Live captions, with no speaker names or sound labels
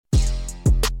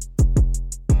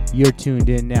You're tuned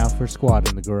in now for Squad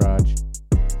in the Garage.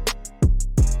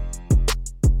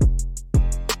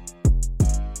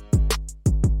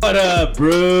 What up,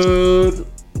 brood?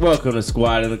 Welcome to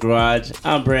Squad in the Garage.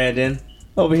 I'm Brandon.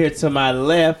 Over here to my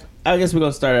left, I guess we're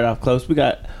going to start it off close. We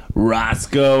got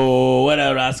Roscoe. What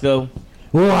up, Roscoe?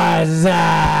 What's up?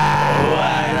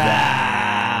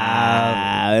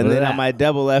 And then on my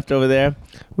double left over there,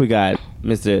 we got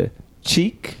Mr.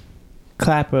 Cheek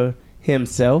Clapper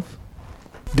himself,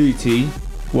 DT.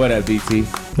 What up, DT?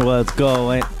 What's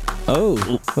going? Oh,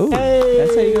 Hey.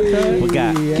 that's how you gonna tell it? We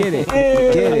got Get it,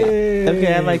 get it.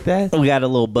 Okay, I like that. we got a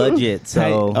little budget,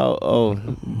 so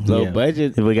Low yeah.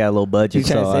 budget. We got a little budget.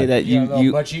 You trying to so say that you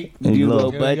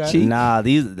little butt cheek? Nah,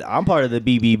 I'm part of the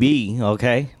BBB.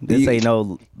 Okay, this ain't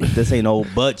no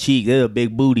butt cheek. They're a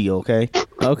big booty. Okay.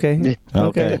 Okay.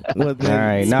 Well, Well, all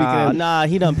right. Nah.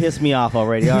 He done pissed me off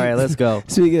already. All right, let's go.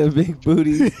 Speaking of big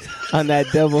booties, on that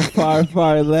double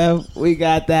far left, we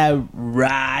got that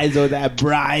Rise or that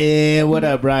Brian. What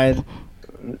up, Brian?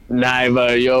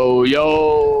 Niva, yo.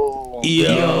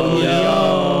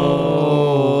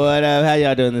 Yo. What up? How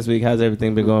y'all doing this week? How's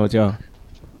everything been going with y'all?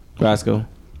 Roscoe?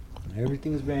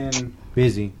 Everything's been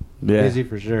busy. Yeah. Busy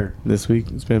for sure. This week,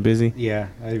 it's been busy. Yeah,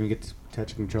 I didn't even get to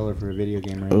touch a controller for a video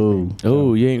game or Ooh. anything.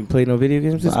 Oh, you ain't played no video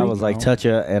games this I week? was like touch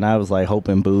it, and I was like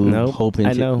hoping boo, Nope, hoping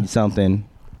I know. something.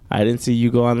 I didn't see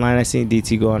you go online. I seen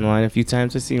DT go online a few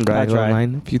times. I seen Brian go tried.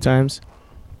 online a few times.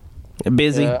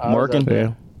 Busy, Yeah, I was working. up there.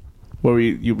 Yeah. What were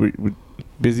you? You were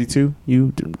busy too?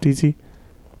 You, DT?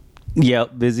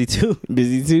 Yep, busy too.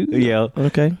 Busy too? Yeah.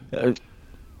 Okay.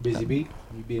 Busy bee?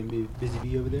 You being busy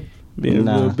bee over there? Being a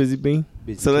Nah. little busy bee.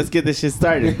 Busy So let's get this shit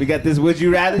started. We got this Would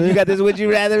You Rather. You got this Would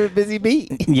You Rather Busy Bee.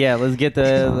 Yeah, let's get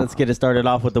it started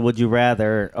off with the would you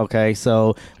rather. Okay,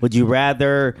 so would you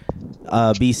rather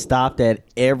be stopped at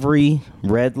every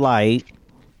red light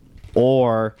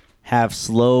or have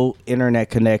slow internet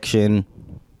connection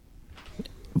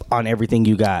on everything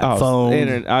you got?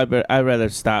 Phone. I'd rather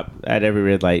stop at every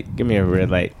red light. Give me a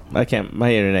red light. I can't.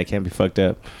 My internet can't be fucked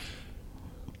up.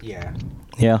 Yeah,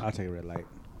 Yeah, I'll take a red light.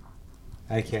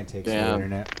 I can't take slow Damn.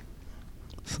 internet.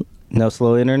 no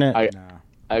slow internet. I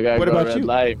gotta What go about red you?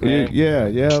 light, man.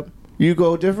 Yeah. You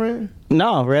go different.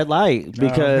 No red light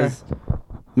because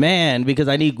because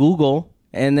I need Google.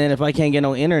 And then if I can't get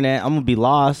no internet, I'm gonna be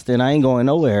lost and I ain't going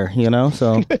nowhere,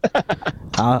 So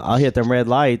I'll hit them red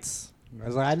lights. I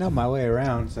was like, I know my way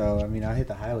around, so I mean, I'll hit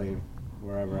the highway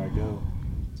wherever I go.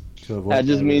 To avoid That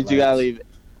just the means red you gotta lights. leave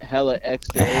hella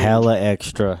extra. Hella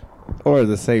extra. Or at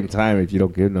the same time, if you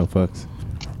don't give no fucks.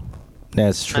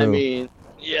 That's true. I mean,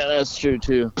 yeah, that's true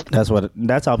too.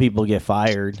 That's how people get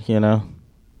fired,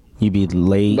 You be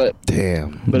late. But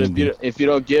Damn. if you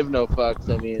don't give no fucks,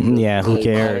 I mean, yeah, who it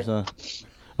cares? doesn't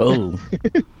Oh,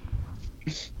 matter.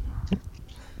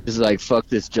 It's like fuck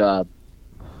this job.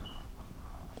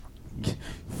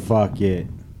 Fuck it.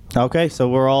 okay.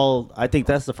 So I think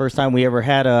that's the first time we ever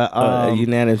had a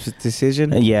unanimous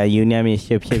decision. unanimous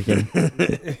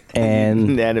and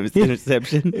Unanimous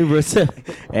interception.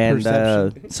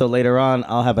 and so later on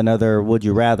I'll have another would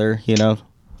you rather,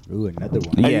 Ooh, another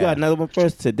one. Oh, Yeah. you got another one for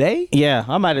us today? Yeah,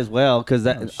 I might as well because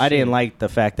I didn't like the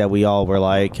fact that we all were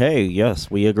like, hey, yes,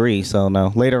 we agree. So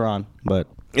no, later on, but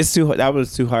It's too. That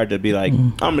was too hard to be like.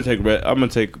 I'm gonna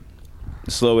take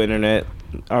slow internet.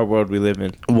 Our world we live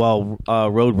in. well,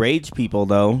 road rage people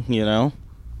though,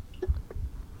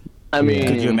 I mean,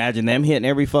 Could you imagine them hitting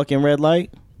every fucking red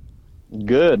light?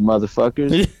 good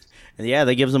motherfuckers. Yeah,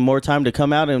 that gives them more time to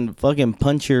come out and fucking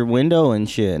punch your window and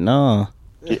shit. No.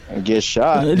 Get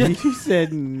shot. You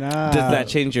said nah. Does that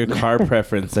change your car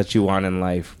preference that you want in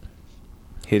life?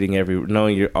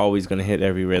 Knowing you're always gonna hit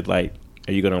every red light.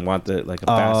 Are you gonna want a fast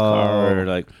car or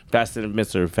like Fast and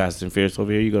Furious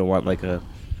over here? You gonna want like a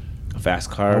fast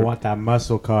car? I want that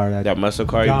muscle car that muscle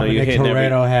car. You know you Dominic hitting every,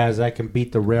 Toretto has. That can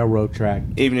beat the railroad track,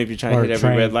 even if you're trying to Or hit every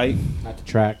train. red light. not the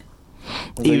track.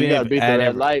 So you Even gotta if beat the at red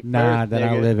every- light. Nah, first, then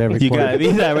I'll nigga. live every You quarter. gotta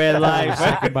beat that red light.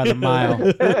 Second by the mile.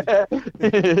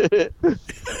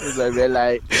 It's like red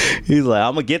light. He's like,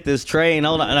 I'm gonna get this train.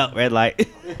 Hold on, no, red light.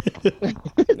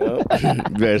 No,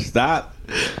 better stop.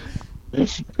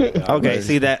 Okay,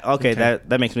 see that? Okay,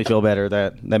 that makes me feel better.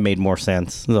 That made more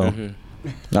sense. So,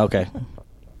 okay,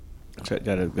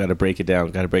 Gotta break it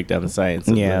down. Gotta break down the science.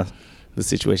 Of Yeah. the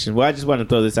situation. Well, I just want to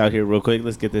throw this out here real quick.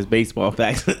 Let's get this baseball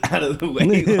facts out of the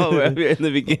way while we're up here in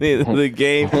the beginning of the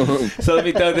game. So let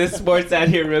me throw this sports out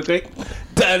here real quick.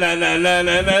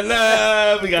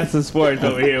 Da-na-na-na-na-na-na. We got some sports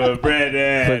over here with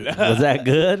Brandon. was that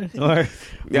good? Or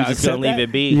Yeah, I'm just gonna leave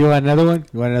it be? You want another one?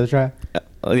 You want another try?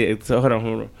 Oh yeah. So hold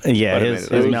on. Yeah, Wait a his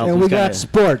minute. mouth And was we got kinda-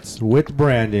 sports with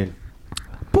Brandon.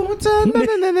 Boom, time. Na,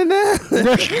 na, na, na, na.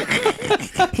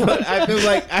 But I feel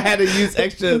like I had to use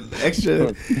extra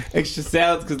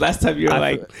sounds because last time you were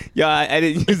like, yo, I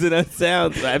didn't use enough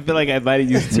sounds. I feel like I might have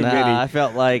used too many. I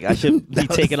felt like I should be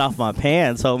taking off my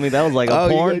pants, homie. That was like a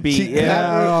porn beat.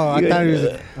 Yeah. Oh, I thought it was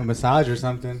a massage or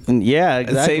something. Yeah,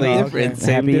 exactly. Same Oh, difference. okay.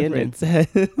 Same Happy difference.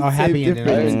 Oh, happy Same ending.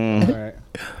 difference. All right.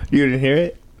 You didn't hear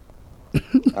it?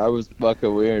 I was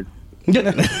fucking weird. He was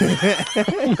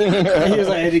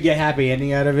like, I had to get happy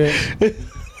ending out of it.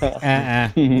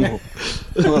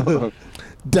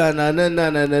 Da na na na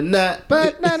na na na,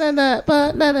 but na na na,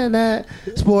 but na na na.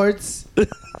 Sports.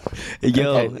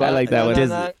 Yo, Okay, I like that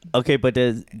one. Okay, but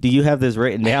do you have this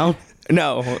written down?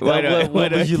 No,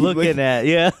 What was you looking at?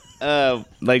 Yeah.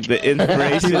 Like the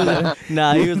inspiration.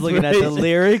 Nah, he was looking at the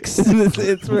lyrics.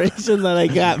 The inspiration that I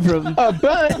got from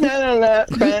Banana.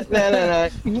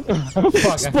 Fuck,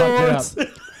 I fucked it up.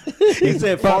 He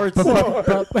said farts.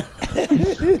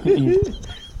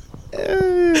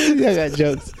 Y'all got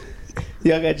jokes.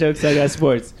 Y'all got jokes. I got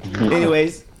sports.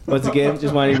 Anyways, once again,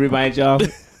 just want to remind y'all,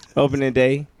 opening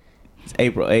day. It's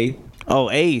April 8th. Oh,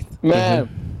 8th.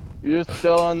 Man, you're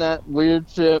still on that weird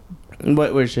shit.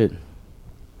 What weird shit?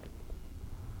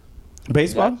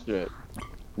 Baseball? That shit.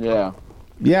 Yeah.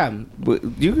 Yeah, but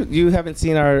you haven't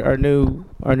seen our new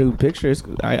pictures.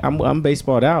 I'm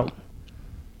baseballed out.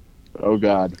 Oh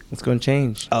God. It's gonna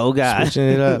change. Oh, God. Switching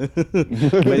it up.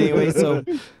 But anyway, so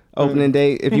opening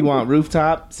day. If you want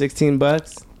rooftop,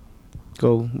 $16.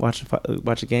 Go watch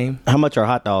a game. How much are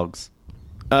hot dogs?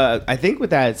 I think with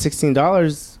that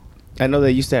 $16, I know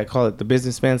they used to call it the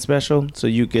businessman special. So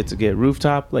you get to get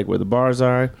rooftop, like where the bars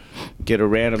are, get a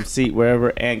random seat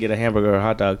wherever, and get a hamburger or a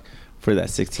hot dog for that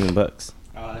 $16.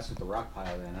 Oh, that's with the rock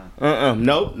pile then, huh?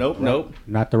 Nope.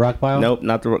 Not the rock pile? Nope,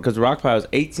 not the because the rock pile is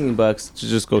 $18 to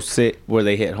just go sit where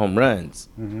they hit home runs.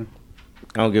 Mm-hmm.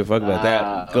 I don't give a fuck about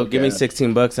that. Go give me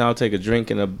 $16 and I'll take a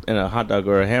drink and a hot dog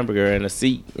or a hamburger and a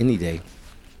seat any day.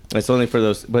 It's only for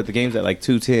those, but the game's at like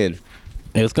 2:10.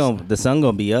 The sun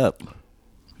gonna be up.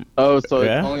 Oh, so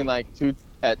Yeah. it's only like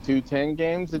 2:10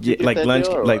 games? Did you Yeah, get like that lunch,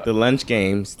 deal, or like what? the lunch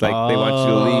games. Like they want you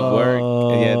to leave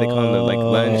work. Yeah, they call them like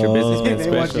lunch or businessman They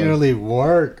want you to special. leave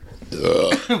work.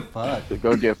 Fuck. To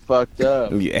go get fucked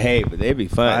up. Yeah, hey, but they'd be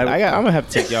fun. I'm gonna have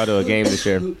to take y'all to a game this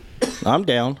year I'm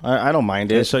down. I don't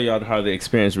mind and it. show y'all how the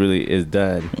experience really is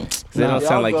done. 'Cause they don't Y'all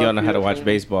sound like go y'all know how to to- watch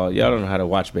baseball. Y'all don't know how to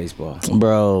watch baseball.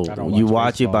 Bro, I don't you watch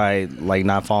watch it by like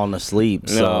not falling asleep.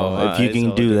 So No, if you it's can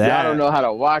all do good. that, Y'all don't know how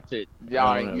to watch it.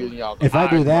 Y'all No, no. ain't using y'all. If I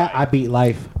do that, I beat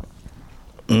life.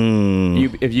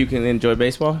 If you can enjoy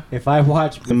baseball, If I My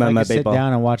can sit baseball.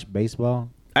 down and watch baseball,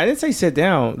 I didn't say sit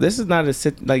down. This is not a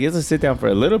sit. Like it's a sit down for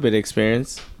a little bit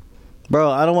experience. bro,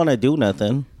 I don't want to do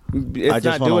nothing. It's I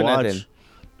just not doing want to watch. nothing.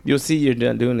 You'll see you're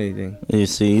not doing anything. You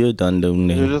see, you're done doing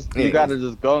You it. you gotta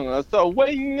just go. So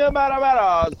wing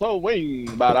about so wing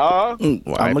about. I'm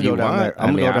gonna If you go down want. there.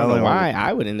 I mean, I don't know there. why.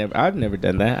 I would have never. I've never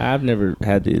done that. I've never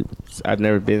had to. I've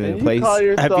never been in a You place. call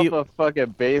yourself you- a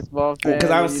fucking baseball fan? Because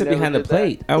I don't You sit never behind the did that?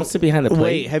 plate. I don't sit behind the plate.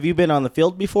 Wait, have you been on the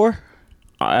field before?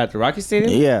 At the Rocky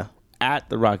Stadium? Yeah. At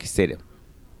the Rocky Stadium.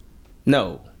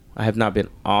 No, I have not been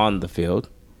on the field.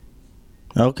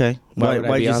 Okay. Why would I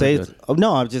Why'd be you on say? the It's, oh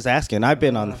no, I'm just asking. I've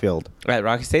been on the field. At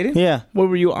Rocky Stadium? Yeah. What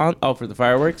were you on? Oh, for the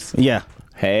fireworks? Yeah.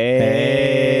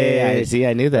 Hey. I see.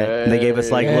 I knew that. They gave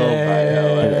us like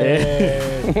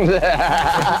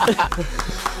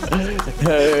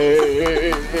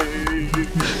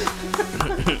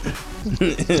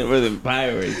For the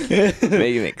fireworks.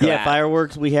 Making it clap. Yeah,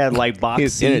 fireworks. We had like box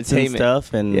It's seats and entertainment.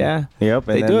 stuff, and Yeah. yep.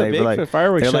 And They then do it were big like, for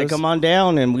fireworks They're like, shows. come on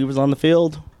down, and we was on the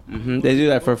field. They do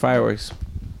that for fireworks.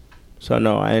 So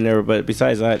no, I never. But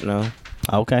besides that, no.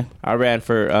 Okay, I ran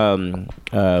for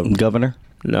governor.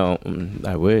 no.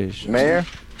 I wish. Mayor.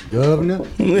 governor.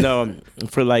 No,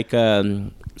 for like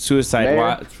suicide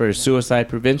Mayor? for suicide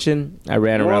prevention. I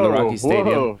ran around the Rocky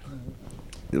Stadium.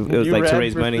 It was You like to ran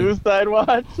raise for money Suicide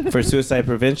watch. for suicide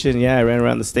prevention. Yeah, I ran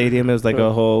around the stadium. It was like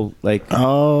a whole like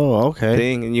Oh, okay.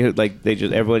 thing, and you like you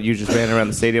just ran around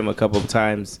the stadium a couple of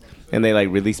times, and they like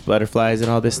released butterflies and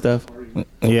all this stuff.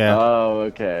 Yeah, Oh,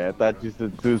 okay. I thought you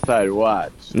said suicide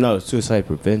watch. No, suicide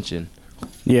prevention.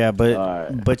 yeah, but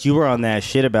Alright. but you were on that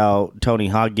shit about Tony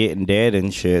Hawk getting dead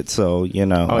and shit. So you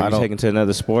know, Oh, I you're don't taking to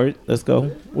another sport? Let's go.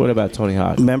 What about Tony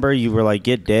Hawk? remember. You were like,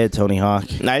 get dead, Tony Hawk.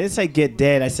 No, I didn't say get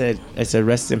dead. I said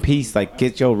rest in peace. Like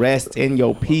get your rest in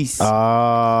your peace.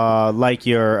 Like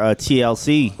your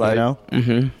TLC, you Like- know.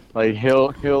 Like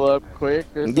heal up quick.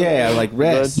 Or something? Yeah, like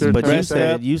rest. Blood But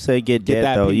sugar you test? said get Get dead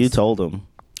that though. You piece. told him.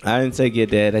 I didn't say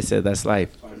get dead. I said that's life.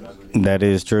 That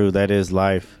is true. That is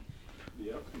life.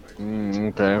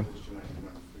 Okay.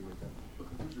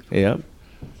 Yep.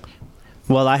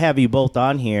 Well, I have you both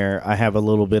on here. I have a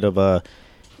little bit of a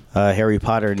Harry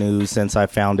Potter news since I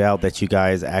found out that you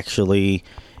guys actually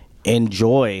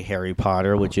enjoy Harry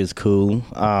Potter, which is cool.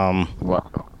 Wow.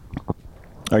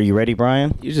 Are you ready,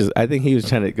 Brian? I think he was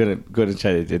gonna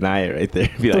try to deny it right there.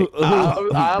 Be like,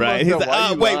 I Brian. He's almost like,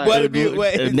 said, wait, why what? you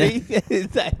Wait, lying?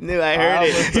 I knew. I heard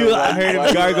it. I heard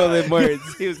him gargle them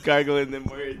words. He was gargling them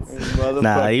words.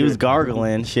 Nah, he was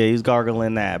gargling. Shit, he was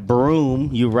gargling that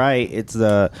broom. You're right. It's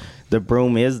the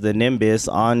broom is the Nimbus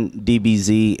on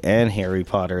DBZ and Harry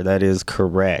Potter. That is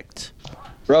correct.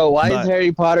 Bro, why But- is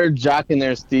Harry Potter jocking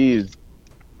their steeds?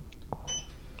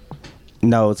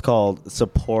 No, it's called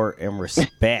support and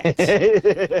respect.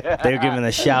 They're giving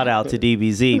a shout out to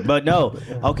DBZ. But no.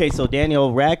 Okay, so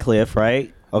Daniel Radcliffe,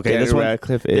 right? Okay, Daniel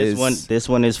Radcliffe is- this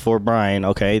one is for Brian,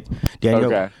 okay?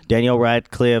 Okay. Daniel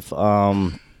Radcliffe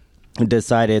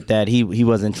decided that he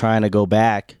wasn't trying to go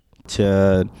back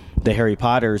to the Harry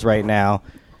Potters right now.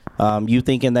 You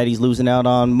thinking that he's losing out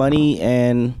on money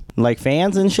and like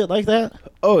fans and shit like that?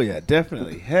 Oh yeah,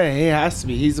 definitely. Hey, he has to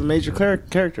be. He's a major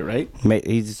character, right?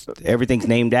 He's everything's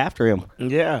named after him.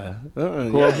 Yeah.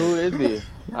 Well, who is he?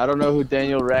 I don't know who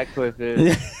Daniel Radcliffe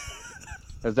is.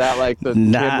 Is that like the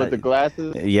Nah. kid with the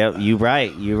glasses? Yep, you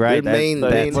right. You right. The main-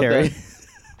 That's what Harry. the-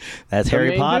 That's the Harry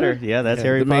main Potter. dude? Yeah, that's Yeah,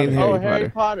 Harry the main Potter. Harry Oh, Harry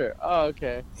Potter. Potter. Oh,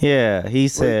 okay. Yeah, he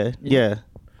said. Yeah.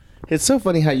 It's so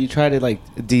funny how you try to like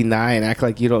deny and act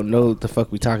like you don't know what the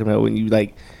fuck we talking about when you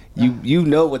like you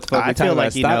know what the fuck I we talking feel about.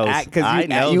 like he Stop knows. act- 'cause I you,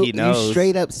 know you, he knows. You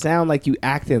straight up sound like you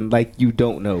acting like you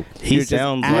don't know. He You're just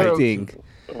sounds like- acting.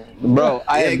 Bro,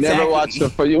 I have Exactly. never watched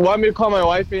the. You want me to call my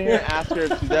wife in here and ask her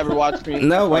if she's ever watched me?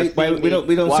 No, or wait, seen we don't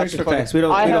me search watch for the fucking- facts. We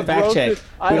don't I have fact check. roasted-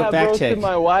 We I don't have fact roasted check.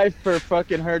 my wife for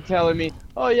fucking her telling me,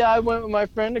 "Oh yeah, I went with my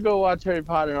friend to go watch Harry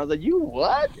Potter," and I was like, "You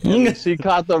what?" And she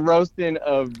caught the roasting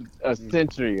of a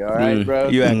century. All right, bro.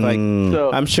 You act like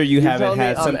So, I'm sure you you haven't tell me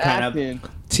had some I'm kind acting. of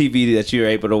TV that you were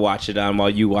able to watch it on while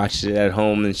you watched it at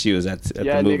home and she was at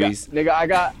Yeah, the movies. nigga,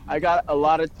 I got a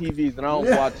lot of TVs and I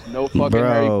don't watch no fucking Bro.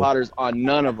 Harry Potters on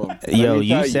none of them. Yo,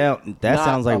 you sound. That not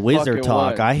sounds like a wizard fucking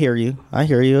talk. one. I hear you.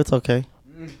 It's okay.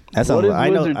 That sounds. What is I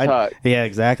know. wizard talk? Yeah,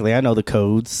 exactly. I know the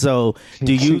codes. So,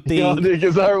 do you Y'all think?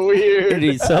 niggas are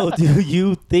weird. So, do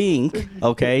you think?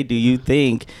 Okay, do you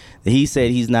think he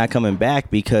said he's not coming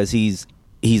back because he's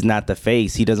not the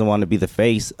face. He doesn't want to be the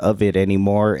face of it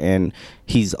anymore, and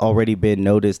he's already been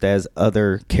noticed as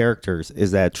other characters.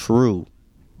 Is that true?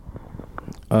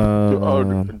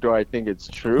 Do I think it's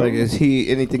true? Like, is he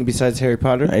anything besides Harry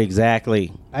Potter?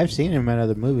 Exactly. I've seen him in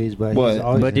other movies, but What? he's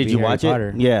always But gonna did be you Harry watch Potter.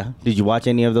 it? Yeah. Did you watch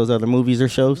any of those other movies or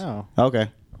shows? No. Okay.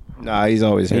 Nah, he's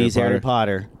always Harry He's Potter. Harry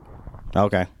Potter.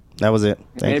 Okay. That was it.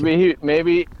 Thank you.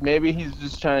 maybe he's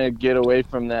just trying to get away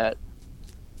from that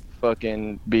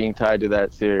fucking being tied to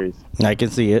that series. I can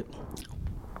see it.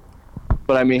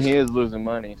 But I mean, he is losing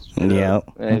money. straight Yeah.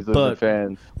 up, and he's losing But-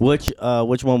 fans. Which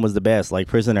one was the best? Like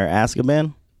Prisoner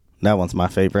Azkaban? That one's my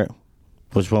favorite.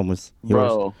 Which one was yours?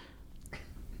 Bro,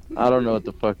 I don't know what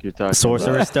the fuck you're talking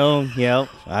Sorcerer's Stone. Yep.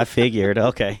 I figured.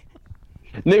 Okay.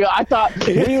 about. Nigga, I thought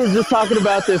we were just talking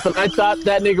about this, and I thought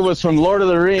that nigga was from Lord of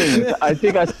the Rings. I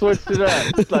think I switched it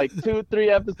up. It's like 2-3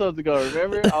 episodes ago.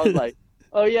 Remember? I was like,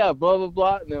 oh yeah, blah blah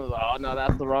blah, and it was like, oh no,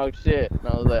 that's the wrong shit. And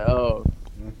I was like, oh.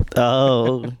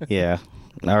 Oh, yeah.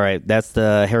 All right. That's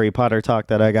the Harry Potter talk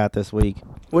that I got this week.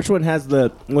 Which is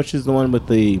the one with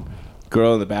the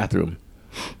girl in the bathroom?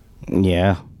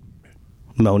 Yeah.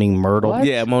 Moaning Myrtle. What?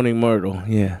 Yeah, Moaning Myrtle.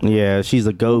 Yeah. Yeah, she's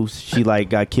a ghost. She like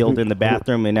got killed in the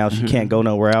bathroom and now she can't go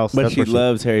nowhere else. But That's she where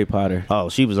loves Harry Potter. Oh,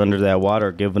 she was under that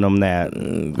water giving them that.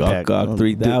 Gawk Gawk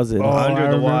 3000.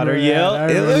 Under the water, yeah.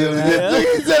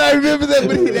 He said I remember that,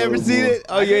 but he never seen it.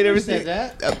 Oh, you ain't never seen it?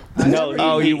 that? No,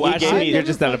 Oh, he you watched gave it? me- You're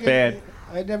just not a fan.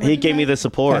 He gave me the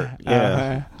support.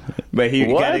 Yeah. But he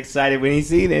What? got excited when he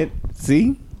seen it.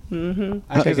 See?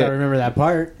 I guess I remember that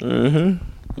part. Mm-hmm.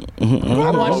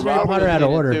 I watched Harry Potter out of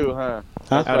order. Too, huh? Huh?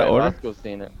 That's Out right, of order? Roscoe's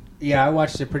seen it. Yeah, I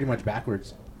watched it pretty much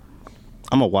backwards.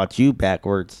 I'm gonna watch you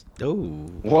backwards. Oh.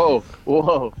 Whoa.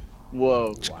 Wow.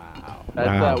 Wow. That's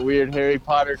Wow. that weird Harry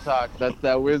Potter talk. That's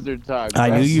that wizard talk. I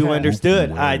knew bro. you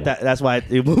understood. That's why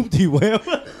it moved you well.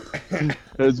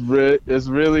 It's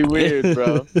really weird,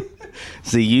 bro.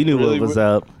 See, you knew Really what was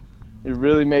up. You're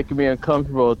really making me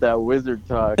uncomfortable with that wizard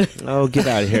talk. Oh, get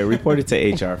out of here. Report it to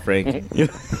HR, Frank.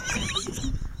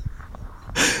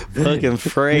 Fucking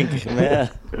Frank, man.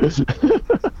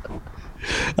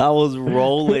 I was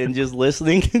rolling just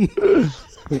listening.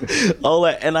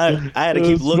 And I had to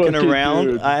keep This looking fucking around.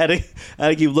 dude. I had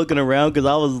to keep looking around because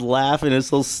I was laughing. It's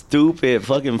so stupid.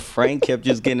 Fucking Frank kept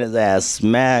just getting his ass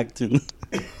smacked.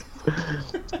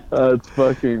 That's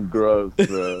fucking gross,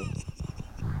 bro.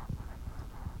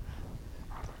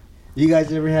 You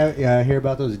guys ever hear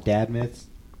about those dad myths?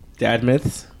 Dad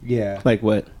myths? Yeah. Like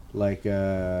what? Like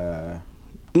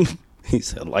He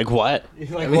said, like what?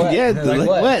 like Yeah, like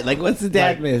what? Like what's the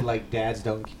dad myth? Like dads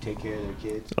don't take care of their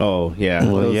kids. Oh yeah.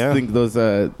 Well, those, yeah. those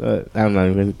I'm not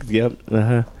even. Yep.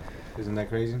 Isn't that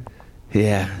crazy?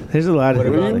 Yeah. There's a lot of What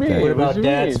things about like What that. what about What you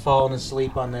dads mean? falling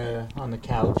asleep on the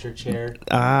couch or chair in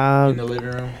the Um, living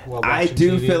room while I watching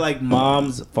do TV? feel like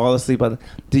moms fall asleep on.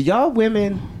 Do y'all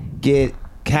women get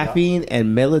caffeine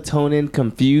and melatonin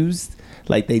confused?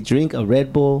 Like they drink a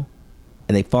Red Bull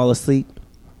and they fall asleep,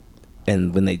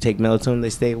 and when they take melatonin, they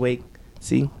stay awake.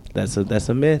 See, that's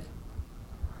a myth.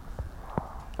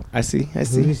 I see.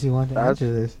 Who does he want to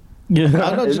answer this? Oh no,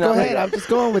 just Isn't go that ahead. like- I'm just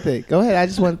going with it. Go ahead. I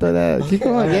just want to throw that out. Keep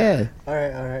going. Yeah. All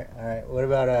right. What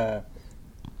about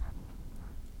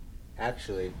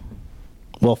actually?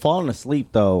 Well, falling asleep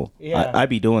though, Yeah. I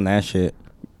be doing that shit.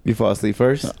 You fall asleep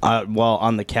first? Well,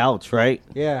 on the couch, right?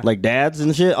 Yeah. Like dads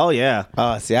and shit. Oh yeah.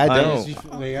 See, I I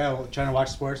don't. Trying to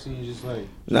watch sports and you just like.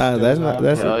 Nah, that's not.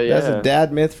 That's Hell that's yeah. a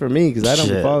dad myth for me because I don't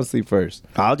Shit. fall asleep first.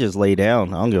 I'll just lay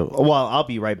down. I don't give. Well, I'll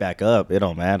be right back up. It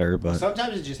don't matter. But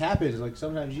Sometimes it just happens. Like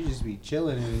sometimes you just be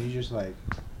chilling and you just like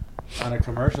on a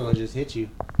commercial it just hits you.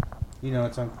 You know,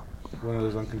 it's one of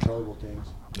those uncontrollable things.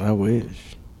 I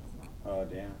wish. Oh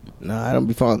damn. No, I don't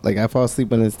be falling. Like I fall asleep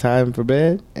when it's time for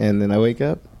bed, and then I wake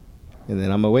up, and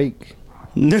then I'm awake.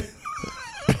 Until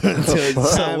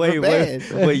it's time for bed.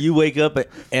 wait, you wake up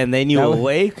and then you That was-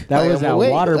 awake? That Like, was I'm that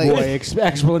awake, water like- boy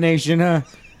explanation, huh?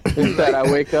 Is that I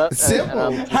wake up? Simple.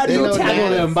 And I'm, How do you Ain't no tackle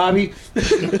dance. them, Bobby?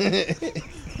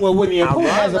 Well, when your opponent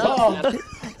has the ball,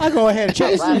 I go ahead and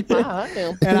chase him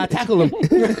and I tackle him.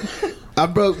 I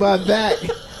broke my back,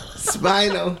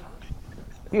 spinal.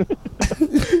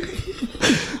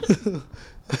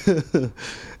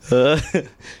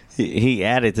 He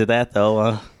added to that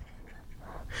though.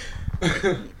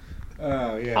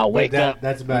 Oh yeah. I'll But wake that- up.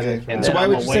 That's about it. And So then why I'm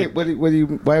would you say?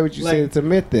 awake. Why would you say Like, it's a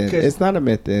myth then? 'cause- It's not a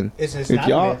myth then. It's If not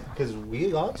y'all- because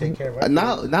we all take care of our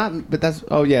Not. But that's.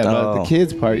 Oh yeah, but the Oh.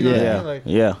 kids part. You know what I Yeah. mean? Like,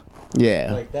 Yeah.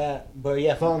 Yeah. like that. But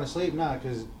yeah, falling asleep,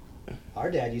 because our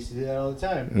dad used to do that all the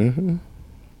time. Mm-hmm.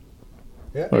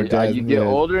 Yeah. Or you dad, get yeah.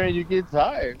 older and you get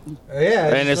tired.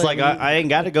 Yeah. And it's like I ain't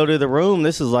got to go to the room.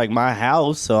 This is like my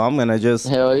house, so I'm gonna just.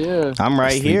 Hell yeah. I'm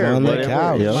right Sleep here. on the whatever,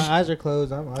 couch. yo. my eyes are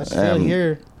closed. I still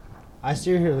hear. I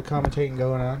still hear the commentating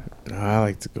going on. No, I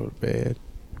like to go to bed.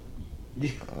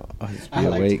 I'll just be I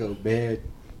like to awake. go to bed.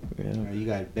 Yeah. You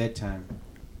got bedtime.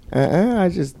 I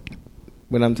just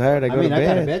when I'm tired, I go to I got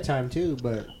a bed. bedtime too,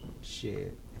 but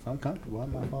shit, if I'm comfortable, I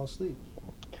might fall asleep.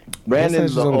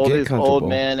 Brandon's the don't get oldest comfortable. old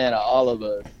man out of all of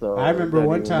us. So I remember it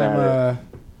one doesn't even time, matter.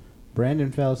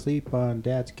 Brandon fell asleep on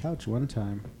Dad's couch one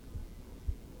time.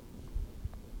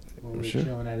 When we were Sure.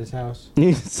 chilling at his house.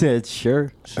 He said,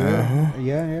 "Sure." Sure.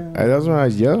 Yeah. That was when I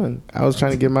was young. I was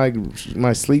trying to get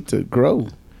my sleep to grow.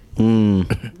 Mm.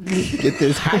 Get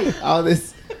this height, all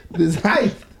this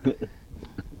height.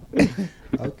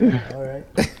 Okay. All right.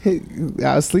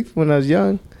 I was sleeping when I was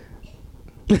young.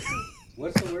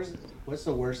 What's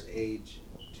the worst age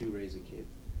to raise a kid?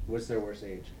 What's their worst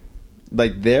age?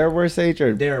 Like their worst age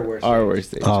or Their worst. our age.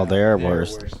 worst age? Oh, their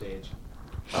worst. worst age.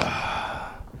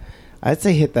 I'd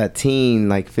say hit that teen,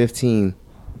 like 15,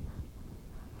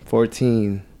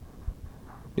 14.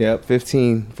 Yep,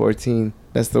 15, 14.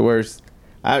 That's the worst.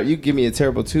 You give me a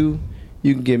terrible 2.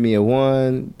 You can give me a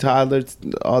 1, toddler,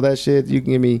 all that shit. You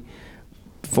can give me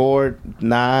 4,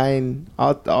 9,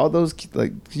 all those.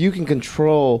 Like you can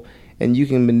control and you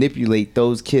can manipulate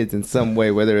those kids in some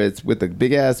way, whether it's with a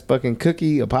big ass fucking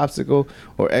cookie, a popsicle,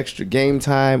 or extra game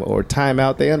time or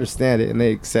timeout. They understand it and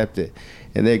they accept it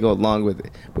and they go along with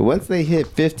it. But once they hit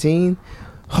 15,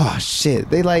 oh shit,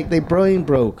 they brain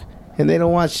broke and they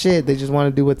don't want shit. They just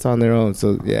want to do what's on their own.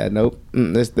 So yeah, nope.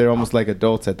 They're almost like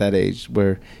adults at that age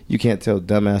where you can't tell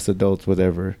dumbass adults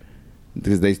whatever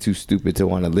because they too stupid to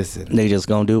want to listen. They just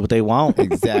gonna do what they want.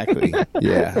 Exactly.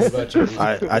 Yeah.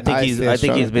 I think I he's. feel I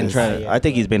think strong he's been with trying. this. I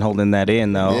think he's been holding that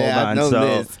in though. Yeah, I Hold know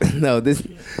on. So this. No, this.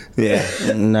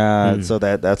 Yeah. nah. So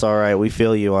that's all right. We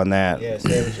feel you on that. Yeah,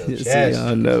 say it with your See, chest.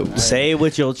 I know. Say it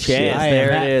with your chest. I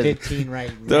There am it at is. 15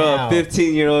 right Throw now. a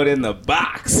 15-year-old in the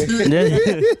box. For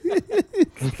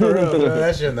real, bro.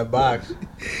 That shit in the box.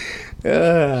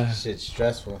 Ah. Shit's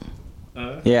stressful.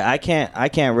 Yeah, I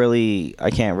can't relate.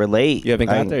 You haven't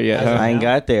got there yet, huh? I ain't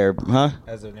got there, huh?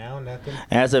 As of now, nothing.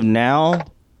 As of now,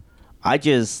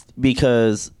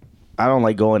 because I don't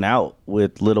like going out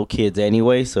with little kids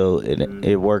anyway, so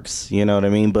it works, you know what I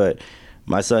mean? But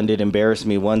my son did embarrass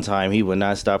me one time. He would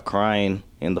not stop crying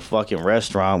in the fucking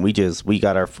restaurant. We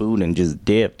got our food and just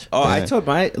dipped. Oh, I told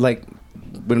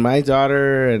when my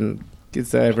daughter and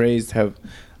kids that I've raised have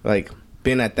like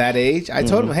been at that age. I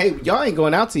told them, hey, y'all ain't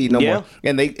going out to eat no more.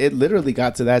 And it literally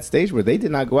got to that stage where they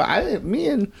did not go out. Me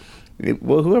and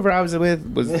whoever I was with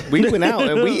we went out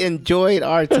and we enjoyed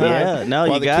our time. Yeah, no,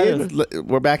 while you the got kids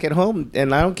were back at home,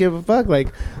 and I don't give a fuck.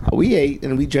 Like, we ate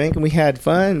and we drank and we had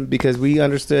fun because we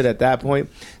understood at that point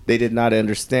they did not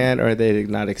understand or they did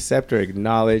not accept or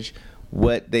acknowledge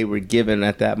what they were given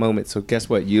at that moment. So guess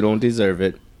what? You don't deserve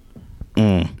it.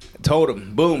 Told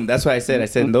them. Boom. That's what I said. I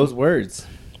said in those words.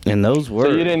 In those words.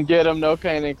 So you didn't get them no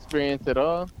kind of experience at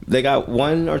all? They got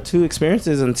 1 or 2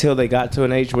 experiences until they got to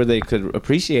an age where they could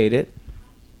appreciate it.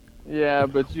 Yeah,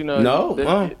 but you know,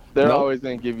 No, they're always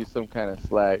gonna give you some kind of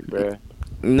slack, bro.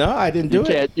 No, I didn't do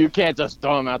it. You can't just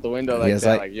throw them out the window like Yes,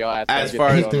 that. like, Yo, as far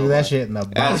as He threw that shit in the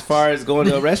box. As far as going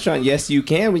to a restaurant, yes, you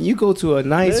can. When you go to a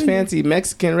nice, fancy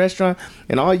Mexican restaurant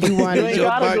and all you want you is ain't your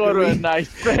gotta go to a margarita. nice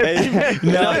fancy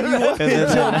Mexican No,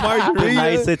 the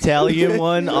nice Italian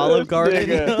one, Olive Garden.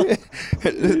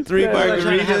 Nigga. 3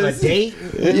 margaritas. date?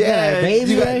 Yeah,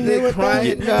 baby you right here with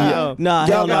crying. Nah, hell Y'all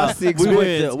no. got 6 We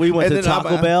wins. went And to then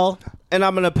Taco Bell. And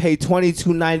I'm gonna pay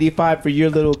 $22.95 for your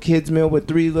little kids meal with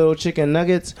 3 little chicken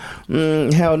nuggets.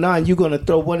 Hell nah, you gonna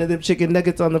throw one of them chicken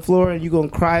nuggets on the floor and you gonna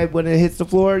cry when it hits the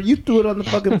floor? You threw it on the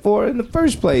fucking floor in the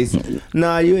first place.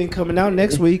 Nah, you ain't coming out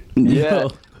next week.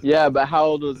 Yeah, but how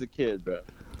old was the kid, bro?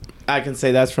 I can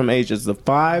say that's from ages of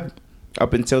 5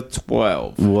 up until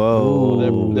 12.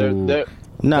 Whoa. They're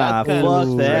Nah, that's kinda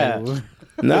fuck that.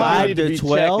 No, You 5 need to be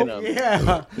 12? checking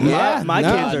 'em. Yeah. My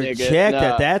nah, kids are nigga, checked nah.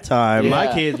 at that time. My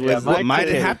Yeah. kids Yeah, was my my I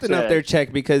kids didn't kids. have to know if they're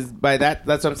checked because by that's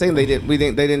what I'm saying. They didn't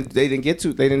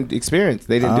experience.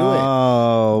 They didn't do it.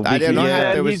 Oh, I didn't know yeah. how And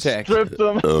there he was check. stripped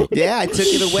them. Yeah, I took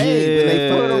it away when they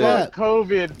Shit. fucked Put it him on up.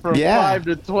 COVID from Yeah. 5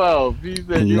 to 12. He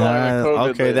said you on a Nah, COVID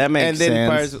okay, list. that makes And then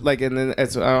sense. as far as and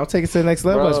then I'll take it to the next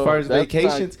level. Bro, as far as that's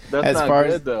vacations, not- that's as not far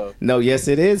good, as though. no, yes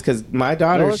it is because my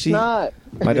daughter, No, it's not.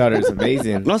 my daughter is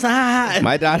amazing. No, it's not.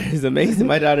 My daughter is amazing.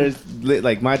 My daughter's lit.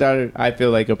 Like my daughter, I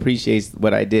feel like appreciates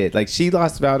what I did. Like she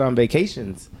lost out on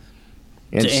vacations,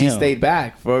 and she Damn. stayed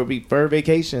back for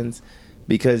vacations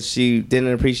because she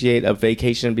didn't appreciate a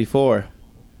vacation before,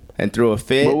 and threw a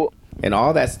fit But and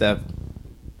all that stuff.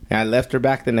 And I left her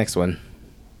back the next one.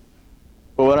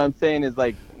 But what I'm saying is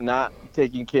like not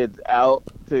taking kids out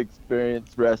to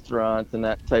experience restaurants and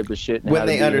that type of shit. And When how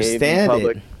to they behave in understand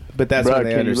public. it, but that's Bro, when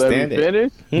they can you let understand me it.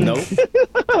 finish? Nope.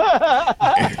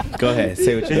 Go ahead,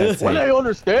 say what you got to When say. they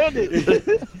understand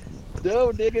it.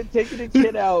 No, nigga, taking a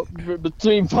kid out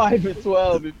between 5 and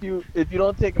 12. If you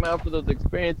don't take them out for those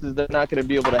experiences, they're not going to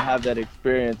be able to have that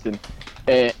experience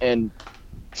and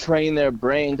train their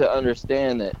brain to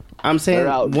understand that. I'm saying They're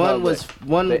out in one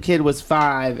public. kid was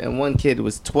 5 and one kid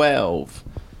was 12.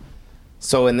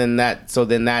 So and then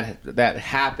that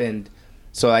happened.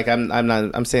 So like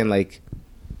I'm saying like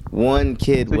one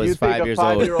kid So you was think 5 a years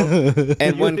old 5-year-old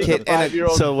and you one think kid a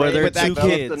 5-year-old So were there brain but that two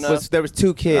develops kids? enough- there was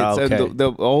 2 kids. Oh, okay. And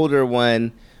the older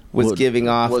one was giving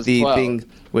off was the 12. thing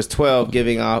was 12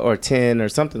 giving off or 10 or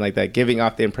something like that, giving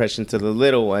off the impression to the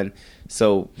little one.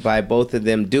 So by both of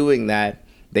them doing that,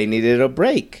 they needed a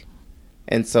break.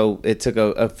 And so it took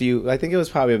a few, I think it was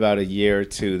probably about a year or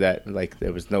 2 that like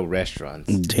there was no restaurants.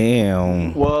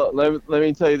 Damn. Well, let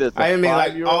me tell you this. I mean,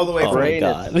 like, all the way from- brain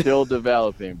Oh, my God. is still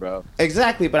developing, bro.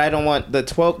 Exactly, but I don't want the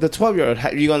 12-year-old.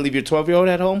 Are you gonna leave your 12-year-old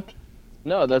at home?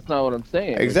 No, that's not what I'm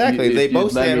saying. Exactly, If they you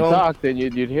both let stay at me home. talk, then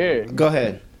you'd hear. Go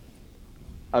ahead.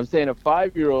 I'm saying a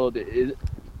 5-year-old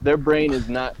their brain is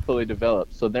not fully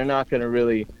developed, so they're not gonna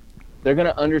really. They're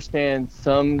gonna understand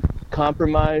some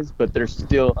compromise, but they're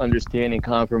still understanding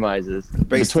compromises.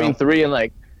 Based Between on-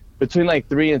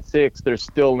 3 and 6, they're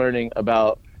still learning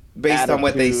about. Based on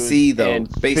what they attitudes see, though.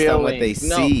 and Based on what they feelings.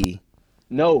 No. see.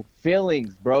 No,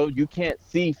 feelings, bro. You can't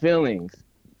see feelings.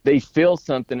 They feel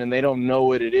something and they don't know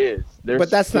what it is. They're But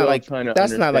that's not still like trying to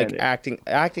that's not like understand it.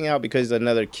 acting out because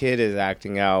another kid is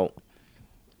acting out.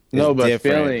 is No, but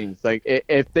different. feelings. Like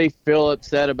if they feel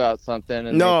upset about something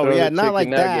and No, they throw yeah, the not chicken like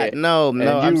that. nugget, No, and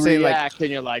I'm you saying like react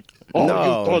and you're like, oh,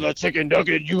 No. you throw the chicken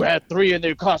nugget. You had 3 and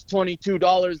they cost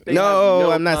 $22. They no, have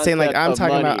I'm not saying like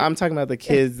concept of I'm talking about the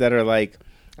kids that are like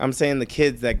I'm saying the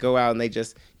kids that go out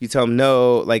and you tell them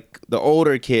no, like the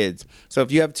older kids. So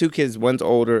if you have 2 kids, one's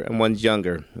older and one's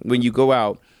younger. When you go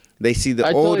out, they see the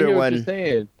I totally older hear what one, you're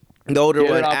saying. the older Get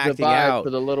it one off the acting vibe out. for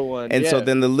the little one. And so yeah.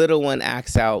 then the little one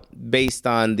acts out based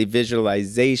on the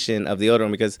visualization of the older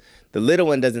one because the little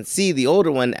one doesn't see the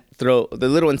older one the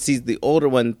little one sees the older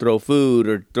one throw food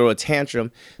or throw a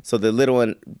tantrum. So the little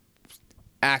one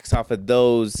acts off of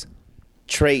those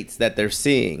traits that they're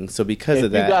seeing. So because if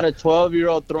of that, you got a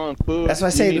 12-year-old throwing food, that's why I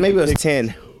you say need maybe to it was pick-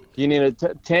 10. You need a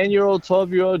 10-year-old,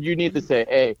 12-year-old. You need to say,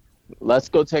 hey, let's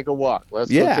go take a walk. Let's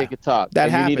Yeah, go take a talk. that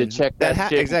and happened. You need to check that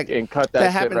shit exactly. and cut that That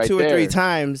shit happened right 2 there. or 3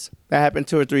 times. That happened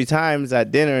 2 or 3 times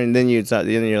at dinner, and then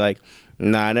you're like,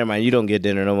 nah, never mind. You don't get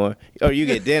dinner no more, or you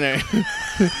get dinner.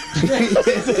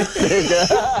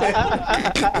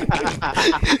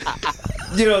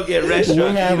 You don't get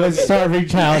restaurant. We have a starving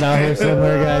child out here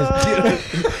somewhere, guys.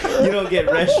 You don't get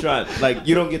restaurant. Like,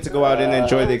 you don't get to go out and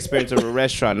enjoy the experience of a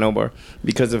restaurant no more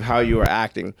because of how you are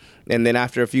acting. And then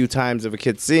after a few times of a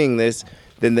kid seeing this,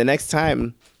 then the next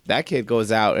time that kid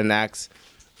goes out and acts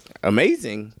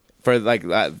amazing for like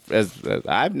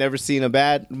I've never seen a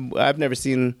bad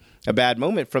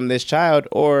moment from this child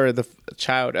or the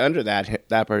child under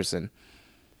that person.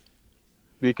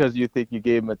 Because you think you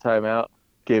gave them a timeout,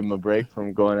 gave them a break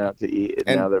from going out to eat,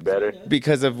 and now they're better.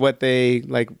 Because of what they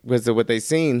what they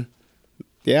seen.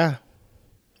 Yeah.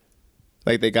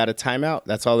 Like, they got a timeout.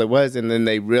 That's all it was. And then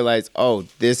they realized, oh,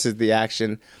 this is the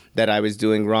action that I was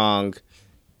doing wrong.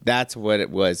 That's what it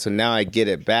was. So now I get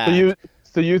it back.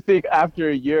 So you think after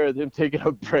a year of them taking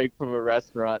a break from a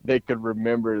restaurant, they could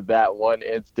remember that one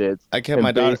instance? I kept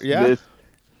my daughter. Yeah.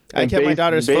 I kept my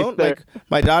daughter's phone. Like,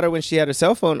 my daughter, when she had a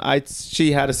cell phone,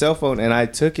 she had a cell phone, and I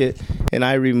took it and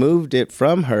I removed it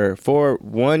from her for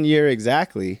 1 year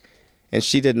exactly. And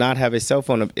she did not have a cell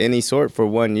phone of any sort for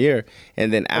 1 year.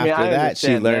 And then after that,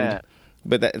 she learned. That.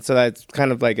 But so that's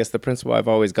kind of like, I guess, the principle I've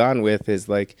always gone with is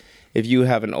like, if you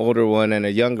have an older one and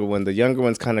a younger one, the younger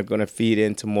one's kind of going to feed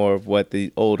into more of what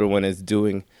the older one is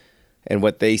doing and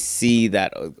what they see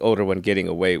that older one getting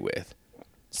away with.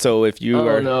 So if you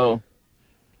are... no.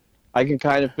 I can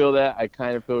kind of feel that. I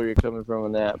kind of feel where you're coming from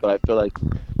on that, but I feel like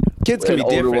kids can be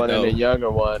older different one though. And a younger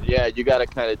one, yeah, you got to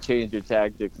kind of change your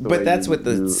tactics. But that's what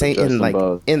the same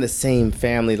in the same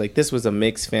family. Like, this was a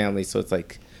mixed family, so it's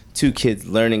like 2 kids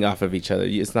learning off of each other.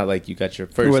 It's not like you got your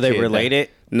first. Were they kid related?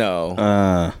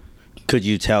 No. Could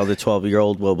you tell the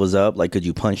 12-year-old what was up? Like, could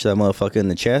you punch that motherfucker in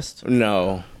the chest?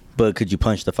 No. But could you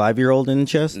punch the 5-year-old in the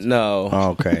chest?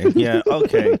 No. Okay. Yeah.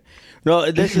 Okay.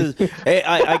 No, this is.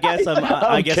 I guess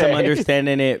I'm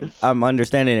understanding it. I'm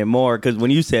understanding it more because when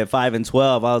you said 5 and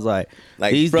 12, I was like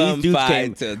these dudes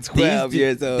 5 to 12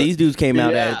 years old. These dudes came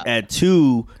out at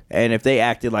 2, and if they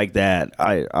acted like that,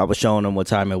 I was showing them what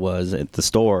time it was at the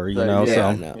store. You know.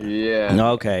 Yeah, so yeah.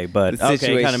 Okay, but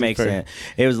okay, it kind of makes sense.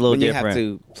 It was a little different.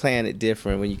 You have to plan it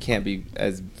different when you can't be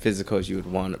as physical as you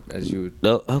would want, as you would.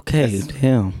 Oh, okay,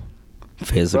 damn.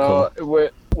 Physical. Well,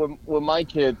 with my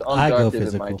kids, I'm darker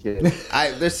than my kids.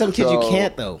 There's some kids you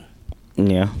can't though.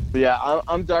 Yeah. But yeah,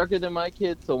 I'm darker than my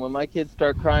kids, so when my kids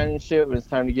start crying and shit, when it's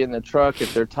time to get in the truck,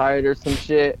 if they're tired or some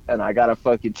shit, and I gotta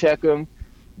fucking check them,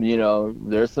 you know,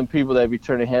 there's some people that be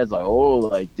turning heads like, oh,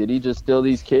 like, did he just steal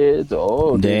these kids?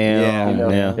 Oh,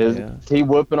 damn. Is he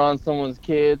whooping on someone's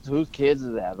kids? Whose kids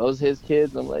is that? Those his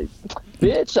kids? I'm like,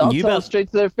 bitch, I'll tell them straight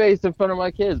to their face in front of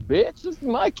my kids. Bitch, this is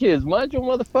my kids. Mind your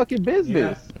motherfucking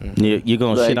business. Yeah. You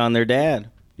gonna shit on their dad?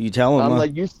 You tell them. I'm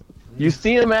like, you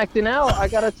see them acting out, I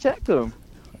gotta check them.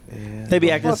 Yeah. They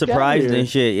be acting surprised and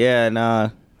shit. Yeah,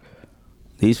 nah.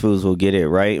 These fools will get it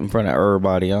right in front of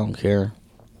everybody. I don't care.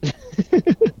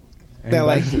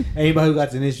 Anybody who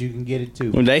got an issue can get it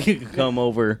too. They can come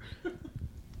over.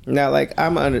 Now, like,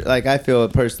 I feel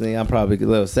personally, I'm probably a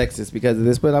little sexist because of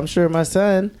this, but I'm sure my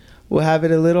son will have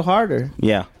it a little harder.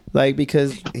 Yeah. Like,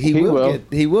 because he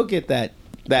will get that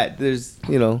there's,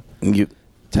 you know, you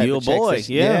a of boy.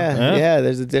 Yeah.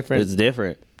 There's a different. It's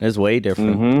different. It's way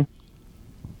different.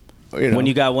 Mm-hmm. You know. When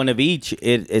you got one of each,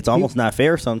 it's almost not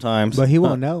fair sometimes. But he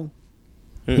won't know.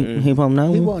 He won't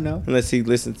know. He won't know. Unless he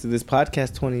listens to this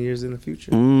podcast 20 years in the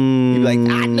future. Mm. He'd be like,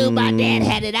 I knew my dad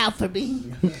had it out for me.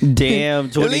 Damn,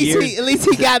 20 years. At least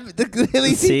he got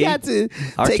to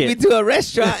take me to a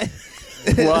restaurant.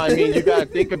 Well, I mean, you gotta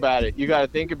think about it.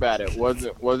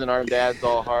 Wasn't our dads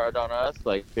all hard on us?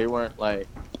 Like, they weren't like,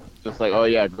 just like, oh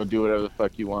yeah, go do whatever the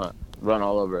fuck you want, run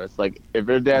all over us. Like, if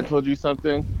your dad told you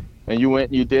something and you went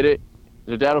and you did it,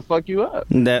 your dad will fuck you up.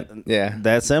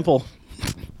 That's simple.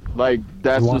 Like,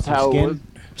 that's just how it was.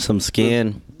 Some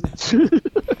skin.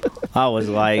 I was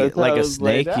like a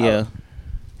snake. Yeah.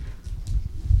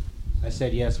 I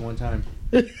said yes one time.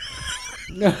 One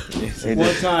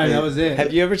time, that was it.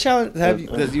 Have you ever challenged?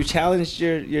 Have you challenged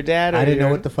your dad? I didn't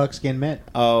know what the fuck skin meant.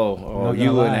 Oh,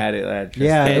 you wouldn't had it.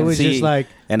 Yeah, it was just like,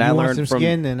 and you I want learned some from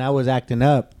skin, and I was acting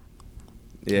up.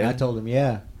 Yeah, and I told him,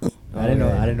 yeah. I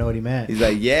didn't know what he meant. He's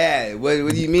like, yeah. What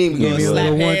do you mean? Give me a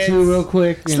little 1-2 real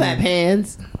quick. Slap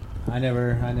hands. I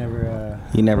never.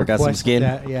 You never got some skin.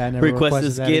 Yeah, I never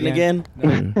requested skin again.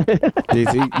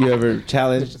 You ever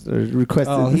challenged or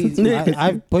requested? Oh,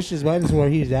 I've pushed his buttons where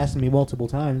he's asking me multiple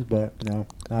times, but no.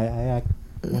 I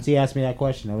once he asked me that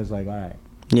question, I was like, all right.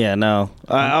 Yeah, no.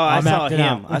 I I'm saw acting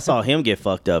him. out. I saw him get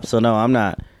fucked up. So no, I'm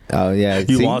not. Oh yeah,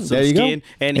 You see? want some There you go. skin,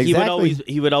 and Exactly.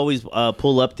 he would always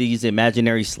pull up these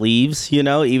imaginary sleeves. You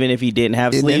know, even if he didn't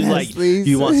have Didn't sleeves, have like sleeves.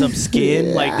 you want some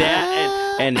skin like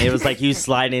that, and it was like he was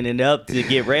sliding it up to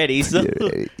get ready. So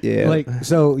Yeah. Like,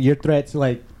 so your threats,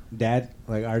 like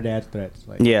our dad's threats,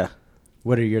 like, yeah,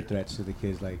 what are your threats to the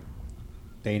kids? Like,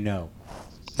 they know.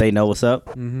 they know what's up.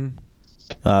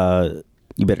 Mm-hmm.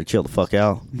 You better chill the fuck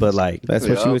out. But like, That's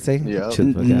what you would say. Yeah. Chill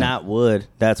the fuck out. not would.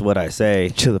 That's what I say.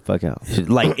 Chill the fuck out.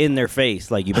 Like in their face,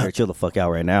 like you better chill the fuck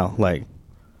out right now. Like,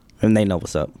 and they know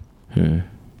what's up. I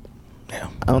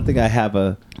don't think I have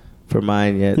a for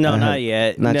mine yet. No, I not have-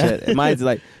 yet. Not No. yet. Mine's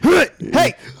like, hey,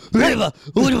 no,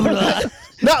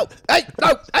 hey,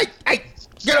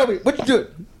 get over here. What you doing?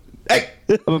 Hey,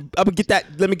 I'm gonna get that.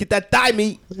 Let me get that thigh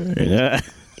meat. Yeah.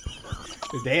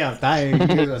 Damn, dying. You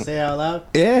gonna say it out loud?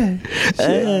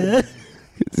 Yeah.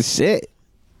 Shit.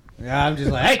 Yeah, I'm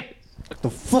just like, hey, what the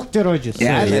fuck did I just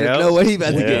Yeah, I say? don't know what he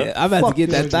about to Yeah. get. I'm about Fuck to get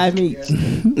that you. thigh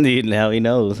meat. Now he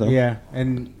knows. Huh? Yeah,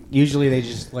 and usually they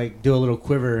just like do a little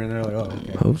quiver and they're like, oh,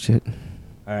 okay, Oh shit.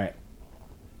 all right.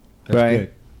 That's Right.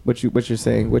 good. What you're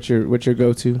saying? What's your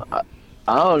go to?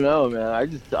 I don't know, man. I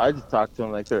just talk to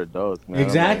them like they're adults, man. I'm like,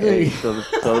 Exactly. hey,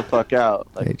 chill the fuck out.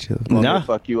 Like, Hey, chill. want me Nah. to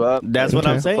fuck you up? That's what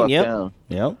I'm Okay. saying. Fuck Yep. down.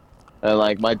 Yep. And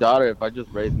like my daughter, if I just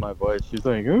raise my voice, she's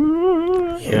like, you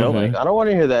know, like I don't want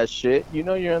to hear that shit. You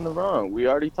know, you're in the wrong. We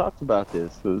already talked about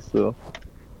this. So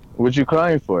what you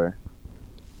crying for?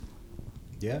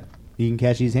 Yeah. You can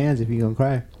catch these hands if you gonna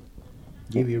cry.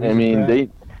 Give you a I reason mean, to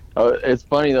cry. they. It's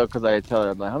funny though, cause I tell her,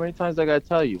 I'm like, how many times I gotta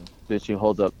tell you? Then she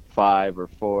holds up 5 or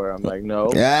 4. I'm like, no. Ah,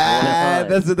 one time.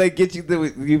 that's what they get you.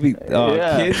 You be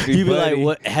Yeah. kids You be like, funny.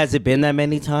 what? Has it been that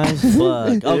many times?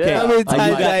 Fuck. Okay. Yeah. How many times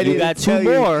I you didn't got tell 2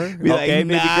 you? more. Be like, Okay,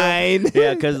 baby girl. 9.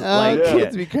 Yeah, because like yeah.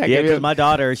 kids be cracking yeah, me because up. my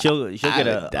daughter she'll I get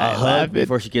a would die hug laughing.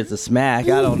 before she gets a smack.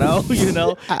 I don't know, you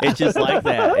know. It's just like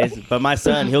that. But my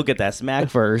son, he'll get that smack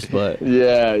first. But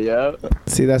Yeah.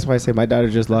 See, that's why I say my daughter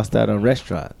just lost out on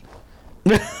restaurant.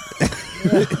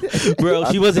 bro,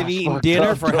 she wasn't eating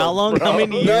dinner for how long? How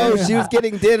many No, years? she was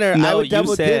getting dinner. I No, would you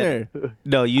double said- dinner.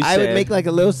 No, you I said would make like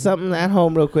a little something at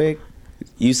home real quick.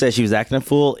 you said she was acting a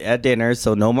fool at dinner,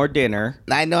 so no more dinner.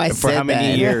 I know I For said how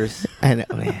many that. years? I know,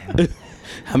 man.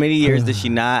 How many years did she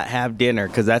not have dinner?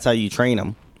 Because that's how you train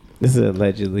them. This is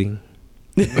allegedly.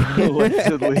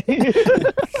 Allegedly.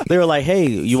 They were like, "Hey,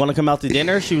 you want to come out to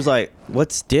dinner?" She was like,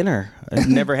 "What's dinner? I've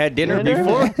never had dinner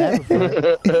before."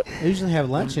 They usually have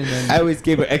lunch and then I always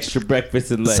gave her extra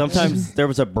breakfast and lunch. Sometimes there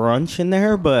was a brunch in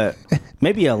there, but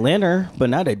maybe a dinner, but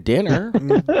not a dinner.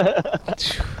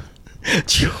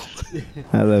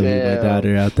 I love you, my Damn.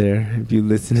 daughter out there. If you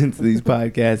listening to these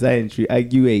podcasts, I ain't treat.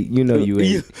 You ate. You know you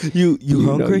ate. you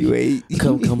know hungry? you ate.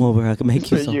 Come over. I can make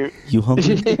you some. You- You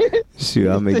hungry? Shoot,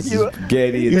 I'll make you You-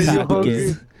 spaghetti and you tacos.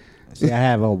 hungry? see, I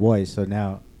have old boys, so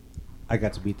now I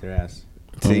got to beat their ass.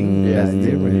 See, that's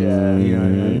different. Yeah. You know what I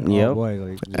mean? Yep. Old boys,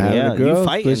 like, Having Yeah, a you girl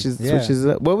fighting. switches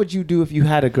up. What would you do if you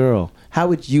had a girl? How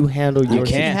would you handle I your?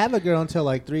 didn't can't. have a girl until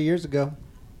like 3 years ago.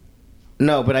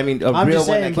 No, but I mean a I'm real just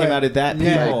one saying, that came but- out of that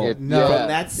yeah, people. Like it- no. From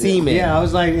that semen. Yeah, I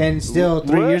was like, and still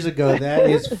 3 What? years ago, that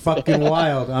is fucking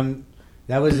wild.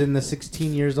 That was in the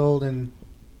 16 years old and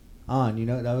on. You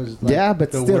know, that was like Yeah,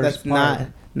 but the still, worst that's not. part.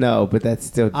 No, but that's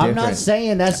still different. I'm not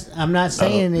saying that's. I'm not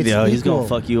saying it's Yo, he's equal. gonna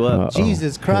fuck you up.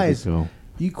 Jesus Christ. Here we go.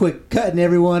 You quit cutting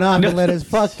everyone off and let us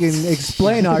fucking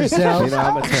explain You ourselves. know,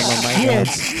 I'm gonna turn my mic on.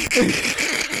 Shit.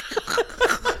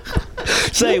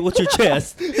 Say it with your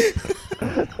chest.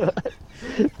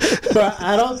 But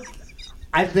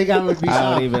I think I would be I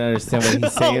soft. don't even understand what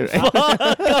he's saying.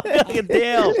 Fuck.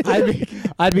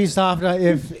 Damn. I'd be soft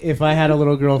if I had a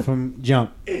little girl from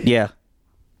jump. Yeah,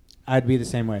 I'd be the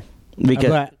same way. because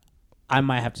But I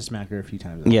might have to smack her a few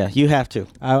times. yeah, you have to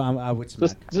I would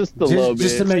smack. Just a little bit.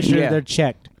 Just to make sure Yeah. they're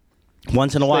checked.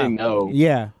 once in a Say while. no.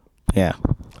 Yeah. Yeah,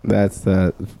 That's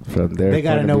from their. They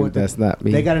gotta point of know view, what the- that's not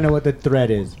me. They got to know what the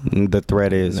threat is. the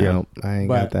threat is No, I ain't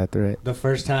got But- that threat. The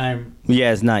first time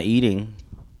yeah, it's not eating.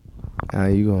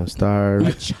 You gonna a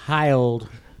starve? child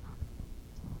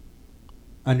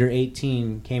under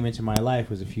 18 came into my life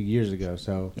was a few years ago.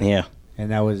 So, Yeah,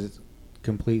 and that was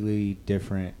completely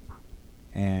different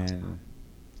and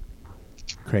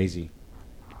crazy.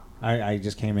 I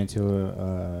just came into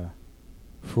a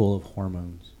full of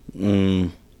hormones.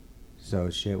 So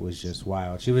shit was just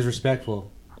wild. She was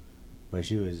respectful, but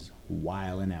she was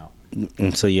wilding out.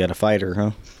 and so you had a fighter,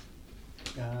 huh?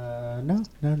 No,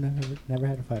 never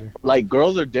had a fighter. Like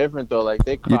girls are different though. Like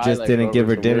they cry. just like, didn't over give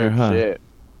her some dinner, weird huh?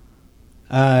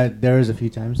 shit. There was a few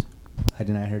times I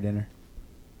denied her dinner.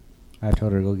 I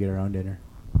told her to go get her own dinner.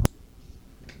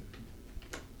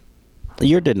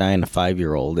 You're denying a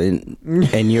 5-year-old, and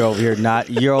you're over here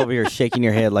you're over here shaking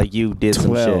your head like you did some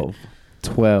 12.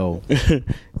 shit.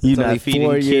 You It's only not feeding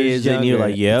 4 years kids, and you're younger.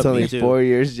 like, yep, It's only me too. 4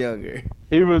 years younger.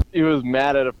 He was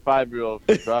mad at a 5-year-old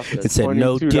for dropping a It said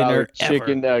no $22 dinner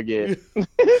chicken nugget.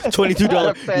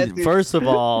 $22. Fancy. First of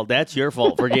all, that's your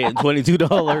fault for getting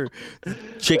 $22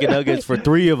 chicken nuggets for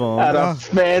 3 of At them. a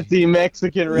fancy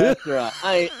Mexican restaurant.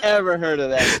 I ain't ever heard of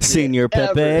that. shit, Senor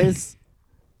ever. Pepe's,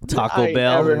 I Taco ain't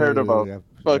Bell. ever heard of a That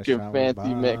fucking restaurant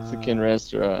fancy was Mexican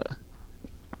restaurant.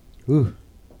 Ooh.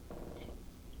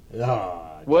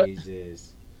 Oh, What? Jesus.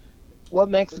 What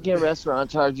Mexican restaurant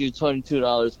charge you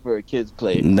 $22 for a kid's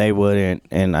plate? They wouldn't,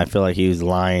 and I feel like he was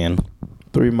lying.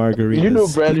 3 margaritas. You know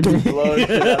Bradley was blowing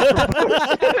shit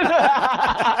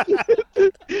out.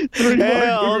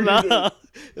 Hell no.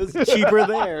 It was cheaper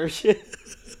there. Shit.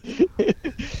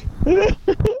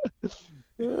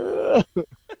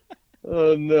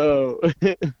 Oh no.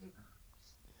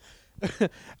 All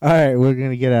right, we're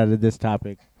gonna get out of this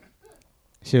topic.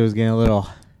 Shit was getting a little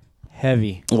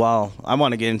heavy. Well, I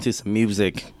want to get into some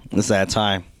music. It's that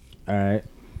time. All right,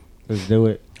 let's do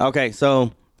it. Okay,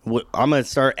 so I'm gonna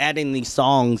start adding these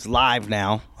songs live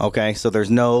now. Okay, so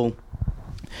there's no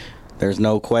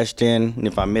question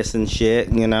if I'm missing shit,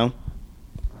 you know.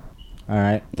 All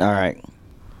right. All right,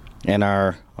 and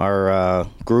our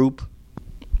group,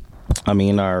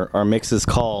 our mix is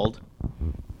called.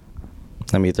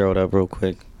 Let me throw it up real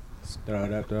quick. Throw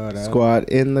it up. Throw it up. Squad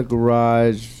in the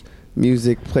Garage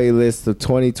music playlist of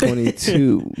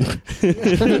 2022.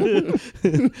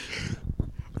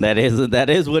 That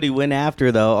is what he went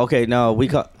after though. Okay, no,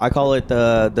 I call it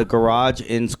the Garage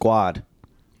in Squad.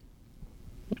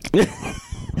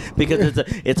 Because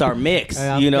it's our mix.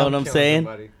 Hey, You know I'm what I'm killing saying?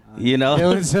 somebody. You know?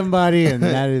 Killing somebody, and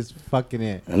that is fucking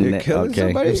it. You're killing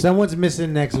somebody? If someone's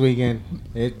missing next weekend,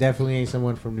 it definitely ain't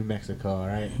someone from New Mexico. All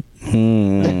right.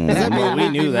 Well, we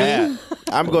knew that.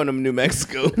 I'm going to New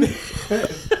Mexico.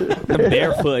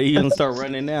 Barefoot, he gonna start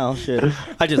running now. Shit.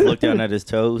 I just looked down at his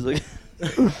toes.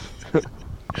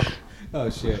 Oh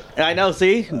shit. I know.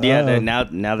 See? Yeah. Uh-oh.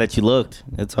 Now that you looked,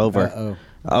 it's over. Uh-oh.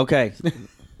 Okay.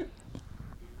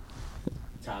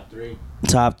 Top 3.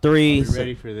 Top 3. Are we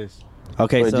ready for this?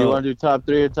 Okay, Wait, do you so want to do top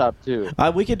 3 or top 2?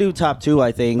 we could do top 2.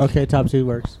 I think. Okay, top 2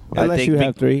 works. I Unless think you big-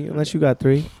 have 3. Unless you got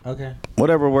 3. Okay.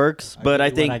 Whatever works, but I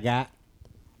give you think what I got.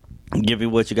 give you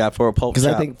what you got for a poke Because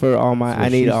shop. I think for all my, That's I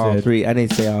what need she all said. 3. I need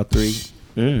to say all 3.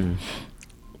 Mm.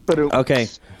 Okay,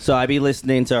 so I be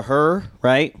listening to her,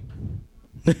 right?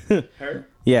 Her?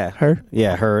 Yeah, Her?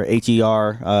 Yeah, her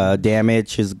HER.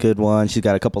 Damage is a good one. She's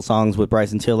got a couple songs with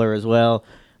Bryson Tiller as well.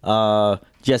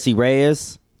 Jessie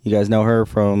Reyes, you guys know her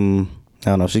from,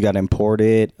 I don't know, she got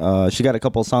Imported. She got a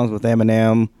couple songs with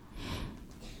Eminem.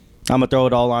 I'm going to throw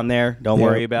it all on there. Don't Yeah.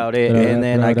 worry about it. Throw it And up,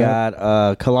 then throw I it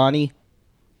up. got Kalani.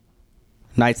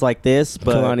 Nights Like This.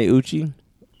 But Kalani Uchi.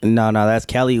 No, that's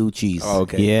Kelly Uchis. Oh,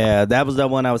 okay. Yeah, that was the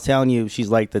one I was telling you. She's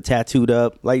like the tattooed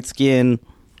up, light skin,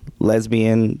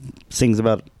 lesbian, sings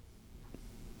about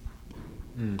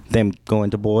them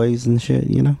going to boys and shit,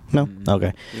 you know? No?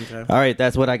 Okay. Okay. All right,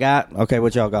 that's what I got. Okay,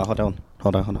 what y'all got? Hold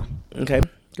on. Okay.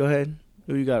 Go ahead.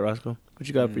 Who you got, Roscoe? What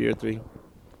you got for your 3?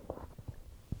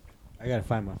 I gotta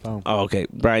find my phone. Oh, okay.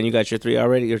 Brian, you got your 3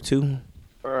 already or 2?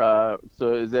 Or,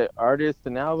 so is it artist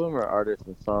and album or artist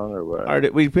and song or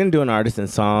what? We've been doing artist and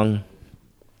song.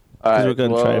 All Because right, we're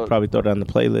going to try to probably throw it on the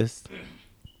playlist.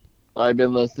 I've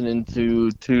been listening to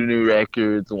 2 new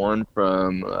records. One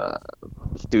from a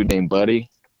dude named Buddy.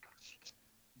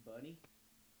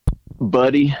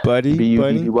 Buddy. Buddy.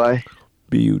 B-U-D-D-Y.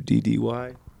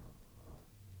 B-U-D-D-Y.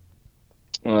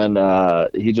 And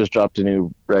he just dropped a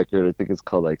new record. I think it's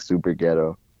called like Super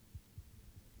Ghetto.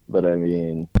 But I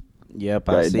mean, Yep,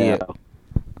 I right see now, it.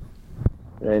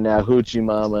 right now, Hoochie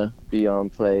Mama be on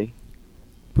play.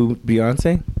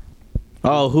 Beyonce?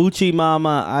 Oh, Hoochie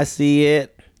Mama, I see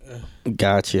it.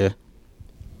 Gotcha.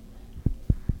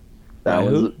 By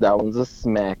who? That one's a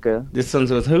smacker. This one's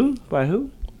with who? By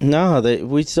who? No,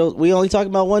 we only talk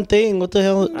about one thing. What the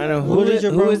hell? I know. What is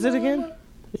your who is it again?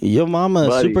 Your mama,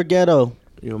 Buddy. Super Ghetto.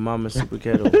 Your mama's super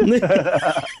ghetto.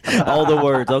 All the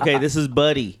words. Okay, this is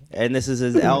Buddy, and this is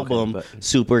his album, but-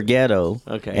 Super Ghetto.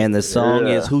 Okay. And the song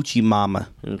Yeah. is Hoochie Mama.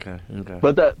 Okay.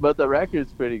 But the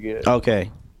record's pretty good.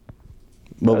 Okay.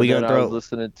 But we And gonna then I throw. was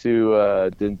listening to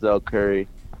Denzel Curry.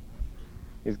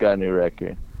 He's got a new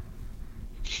record.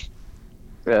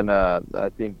 And I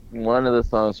think one of the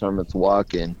songs from it's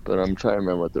Walking, but I'm trying to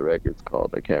remember what the record's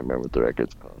called. I can't remember what the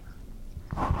record's called.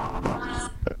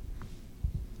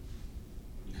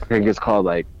 I think it's called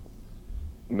like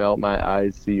Melt My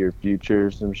Eyes, See Your Future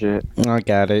or some shit. I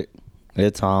got it.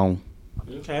 It's on.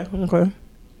 Okay.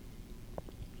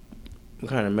 What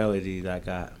kind of melody that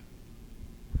got?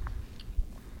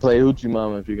 Play Hoochie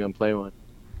Mama if you're gonna play one.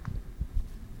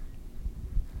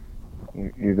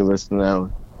 You can listen to that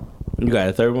one. You got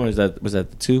a third one? Was that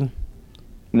the two?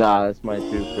 Nah, that's my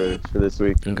two for this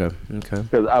week. Okay.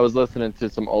 Because I was listening to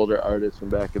some older artists from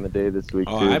back in the day this week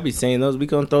Oh, too. I'd be saying those. We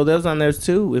gonna throw those on there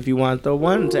too. If you want to throw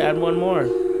one to add one more.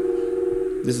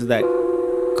 This is that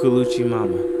Coochie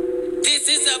Mama. This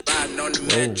is a riding on the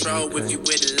metro. If you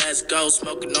with it, let's go.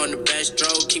 Smoking on the best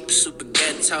road. Keep it super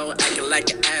ghetto. Acting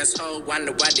like an asshole.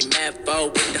 Wonder why they mad for.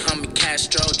 With the homie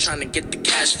Castro. Trying to get the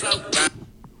cash flow.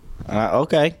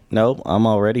 Okay. Nope. I'm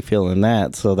already feeling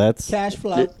that. So that's. Cash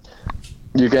flow.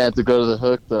 You're gonna have to go to the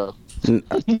hook though.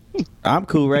 I'm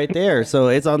cool right there. So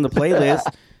it's on the playlist.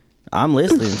 I'm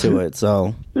listening to it.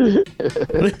 So.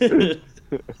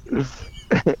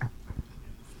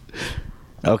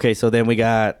 Okay. So then we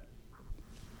got.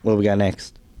 What we got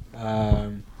next?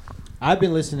 I've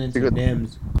been listening to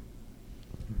Nim's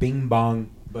Bing Bong,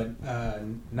 but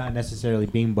not necessarily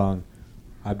Bing Bong.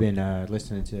 I've been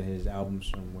listening to his albums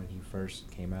from when he first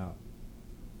came out,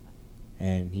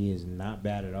 and he is not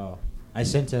bad at all. I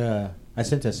sent a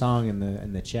song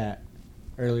in the chat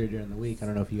earlier during the week. I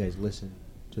don't know if you guys listened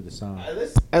to the song.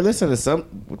 I listened to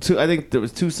two. I think there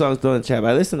was two songs thrown in the chat.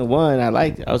 But I listened to one. I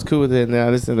liked it. I was cool with it. And then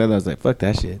I listened to the other. I was like, fuck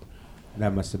that shit.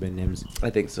 That must have been Nim's. I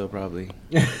think so, probably.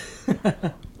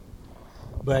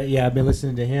 But yeah, I've been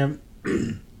listening to him.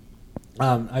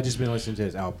 I just been listening to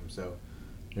his album. So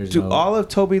Do all of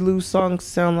Toby Lou's songs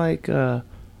sound like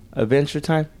Adventure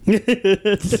Time?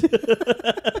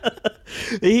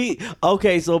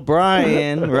 So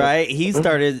Brian, right? He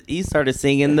started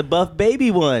singing the Buff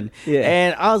Baby one. Yeah.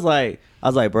 And I was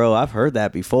like, bro, I've heard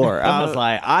that before. I was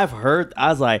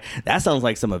like, that sounds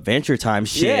like some Adventure Time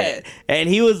shit. Yeah. And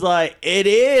he was like, it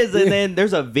is. And then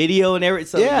there's a video and everything.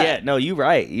 So yeah, no, you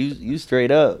right. You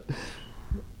straight up.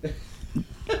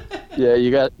 Yeah,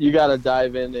 you got to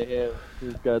dive into him.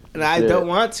 He's got. And I don't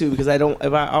want to because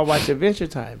I'll watch Adventure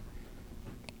Time.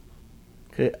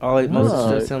 All it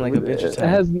must sound like Adventure It Time.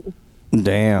 has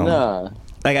Damn. nah.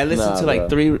 Like I listened to like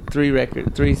bro.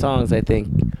 three songs, I think,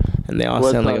 and they all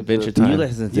What sound like songs Adventure is it? You Time.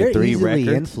 listen to You're 3 easily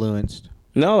records. influenced.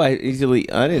 No, I easily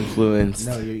uninfluenced.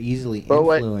 No, you're easily But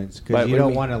what- influenced but because you what do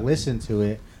don't you want to listen to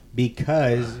it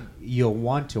because you'll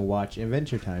want to watch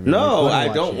Adventure Time. You're No, gonna I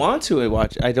watch don't it. want to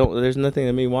watch. I don't. There's nothing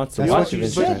that me wants to That's watch what you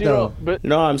Adventure said, Time. though. But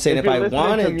No, I'm saying if you're I listening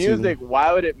wanted to music,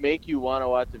 why would it make you want to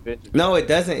watch Adventure Time? No, it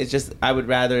doesn't. It's just I would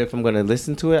rather if I'm going to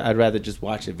listen to it, I'd rather just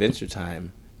watch Adventure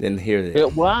Time than hear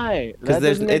it Why? That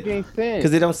doesn't make any sense.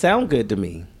 because they don't sound good to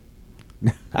me.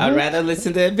 I'd rather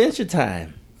listen to Adventure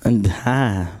Time.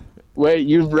 Wait,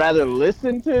 you'd rather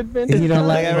listen to Adventure You don't Time?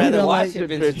 like- I'd you rather don't watch like-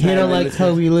 Adventure Time. You don't than like listen-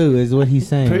 Toby Lou, is what he's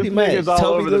saying. Pretty much. nigga's all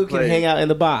Toby over the Lou can place. hang out in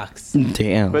the box.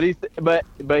 Damn. But he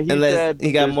Unless said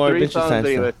he got there's more 3 Adventure songs Time that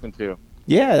he stuff. listened to.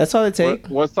 Yeah, that's all it takes.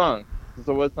 What song?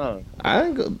 So what song? I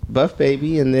didn't go Buff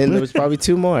Baby, and then there was probably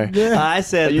 2 more. I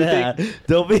said You that.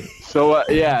 Don't be. So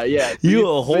what? Yeah. You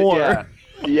a whore.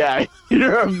 Yeah,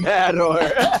 you're a mad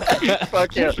whore.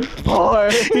 Fucking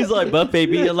whore. He's like, but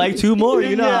baby, you like 2 more.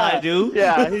 You know how I do.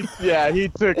 He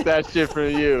took that shit from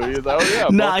you. He was like, oh yeah.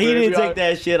 Nah, Buff he Baby, didn't take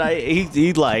that shit.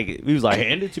 He was like,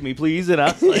 hand it to me, please. And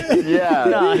I was like, Yeah.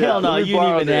 nah, yeah, hell no, let me you didn't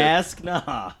borrow even this. ask.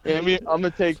 Nah. I'm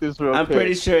gonna take this real I'm quick.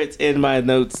 pretty sure it's in my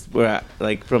notes where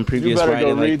like from You previous better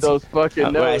writing. go read those fucking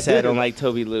notes. where I said I don't like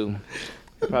Toby Lou.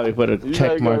 Probably put a You check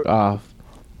gotta mark go- off.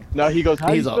 No, he goes, how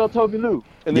do you He's all- spell Toby Lou?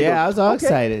 And they Yeah, go, I was all "Okay,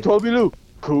 excited. Toby Lou.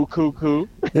 Cool.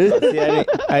 See, I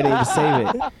didn't even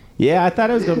save it. Yeah, I thought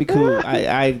it was gonna be cool.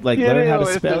 I like You learned didn't how to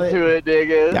listen spell it. to it,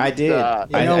 nigga. I did.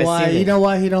 Stop. You I- know I why? seen You it. know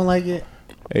why he don't like it?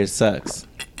 It sucks.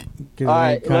 'Cause All it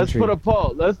right, ain't let's country. put a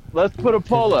poll. Let's put a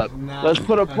poll up. Nah. Let's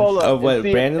put a poll up. Of and what,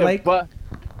 see Brandon if like?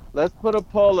 Let's put a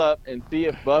poll up and see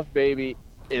if Buff Baby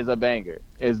is a banger.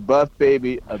 Is Buff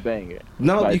Baby a banger?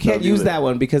 No, By you can't Toby use Lou. that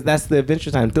one because that's the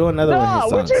Adventure Time. Throw another one No,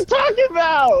 of what his you songs. talking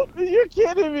about? You're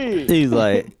kidding me. He's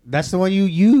like, That's the one you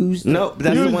used. No,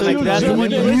 that's You- the one. you Like, that's the just one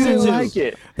you said he listen didn't to. like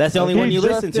it. that's the only He one you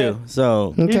just listen to. said-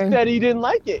 So, He said he didn't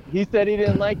like it. He said he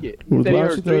didn't like it. He Well, said he why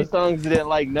heard should 3 I- songs. He didn't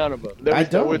like none of them. Then I we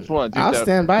said, don't. which ones? He I'll said,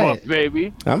 stand by Buff it.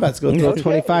 Baby. I'm about to go throw Okay.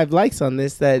 25 likes on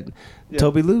this. That Yeah.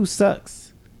 Toby Lou sucks.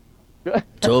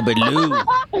 Toby Lou.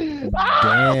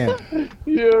 Damn.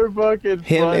 You're fucking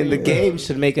Him funny. and the game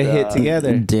should make a hit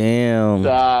together. Damn.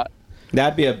 Stop.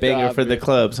 That'd be a banger Stop for the it.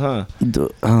 clubs, huh?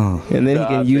 Oh. And then he Stop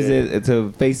can use it. it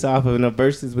to face off in the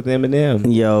verses with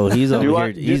Eminem. Yo, he's over You here.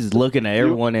 want- He's looking at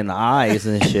everyone in the eyes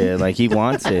and shit. Like he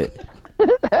wants it.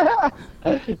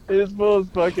 This fool's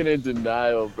fucking in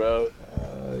denial, bro.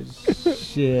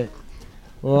 Shit.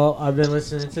 Well, I've been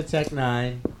listening to Tech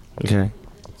Nine. Okay.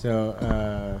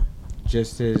 So,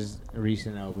 just his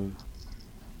recent album,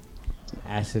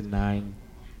 Acid 9,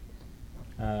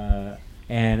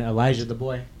 and Elijah the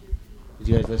Boy. Did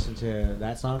you guys listen to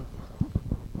that song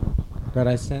that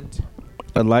I sent?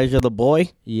 Elijah the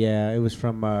Boy. Yeah, it was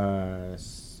from. I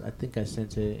think I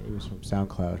sent it. It was from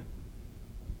SoundCloud.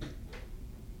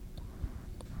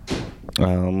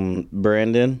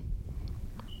 Brandon.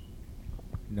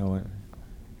 No one.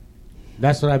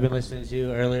 That's what I've been listening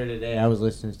to earlier today. I was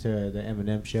listening to the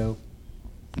Eminem show.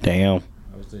 Damn.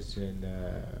 I was listening.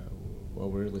 We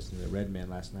were listening to Redman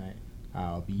last night.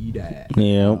 I'll be that.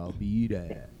 Yeah. I'll be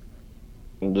that.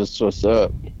 Just what's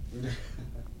up.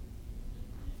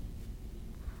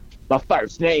 My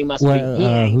first name must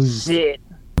be who's shit.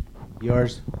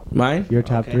 yours? Mine? Your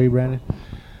top three, Brandon?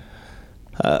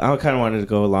 I kind of wanted to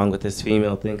go along with this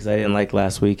female thing because I didn't like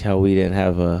last week how we didn't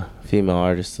have a female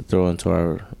artist to throw into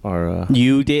our.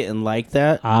 You didn't like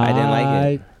that? I didn't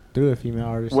like it. Threw a female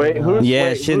artist. Wait, in, who's- Yeah,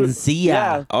 Wait, who's- Shinzia.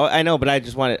 yeah. Oh, I know, but I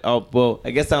just wanted. Oh, well,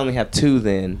 I guess I only have two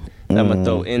then. That I'm gonna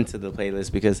throw into the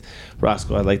playlist because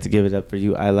Roscoe, I'd like to give it up for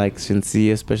you. I like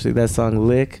Shinsia, especially that song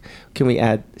 "Lick." Can we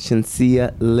add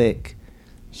Shinsia "Lick"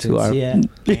 to our?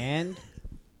 Shinsia and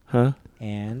Huh?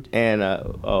 and And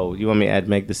you want me to add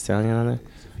Meg Thee Stallion on it?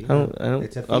 I don't.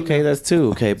 It's a female. Okay, that's two.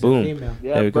 Okay, It's a boom. female.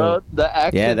 Yeah, There we bro. go. The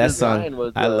action Yeah, that design song.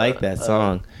 was. I like that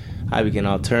song. I begin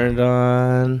all turned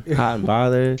on, hot and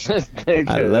bothered.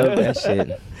 I love that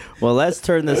shit. Well, let's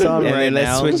turn this on And right then let's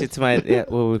now. switch it to my. Yeah,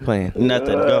 what are we playing?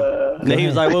 Nothing. Go. Then he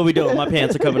was like, "What are we doing? My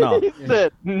pants are coming off." He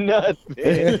said nothing.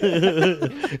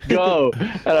 Go.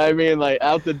 And I mean, like,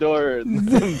 out the door,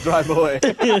 drive away.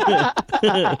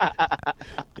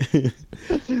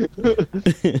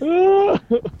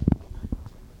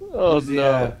 Oh,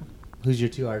 no. Who's your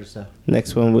two artists though?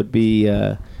 Next one would be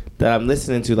that I'm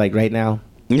listening to like right now.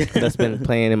 That's been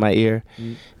playing in my ear.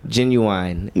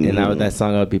 Genuine, and that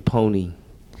song would be Pony.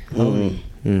 Pony.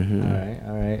 Mm-hmm.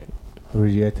 All right.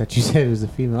 I thought you said it was a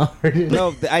female artist.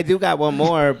 No, I do got one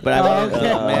more, but I put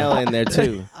okay. a male in there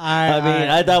too.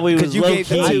 I thought we was 'Cause you low gave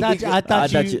key. two. I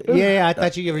thought you. Yeah, I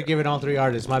thought you were giving all three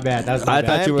artists. My bad. That was my I bad.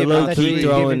 thought you were giving low out key three.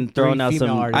 throwing Three out female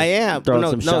some. artists. I am. Throwing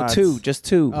No, some no, shots. two, just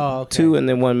two. Oh, okay. Two and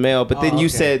then one male. But then Oh, you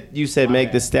okay. said My Meg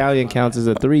bad. Thee Stallion counts as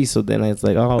a three, so then it's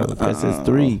like, oh, I guess it's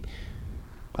three.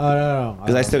 Oh no.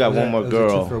 'Cause I still got one more It was a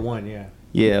girl. 2 for 1, yeah.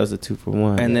 Yeah, it was a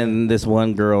 2-for-1. And then this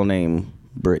one girl named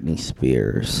Britney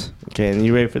Spears. Okay, and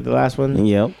you ready for the last one?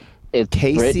 Yep. It's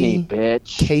Casey. Britney,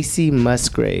 bitch. Casey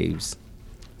Musgraves,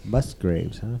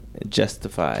 Musgraves, huh?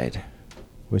 Justified.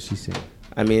 What's she saying?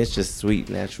 I mean, it's just sweet,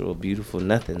 natural, beautiful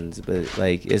nothings, but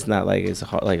like it's not like it's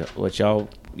hard. Like what y'all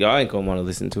ain't gonna want to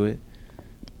listen to it.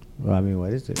 Well, I mean,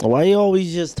 what is it? Why you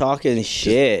always just talking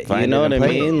shit? find You know it what I and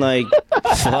play mean? Like,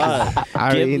 fuck.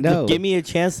 I already know. Give me a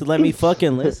chance to let me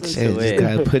fucking listen Shit, to just it.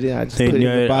 gotta put it. I just put it in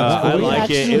the box. I we like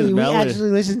it. It's we melon.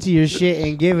 actually listen to your shit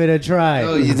and give it a try.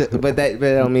 Oh, but that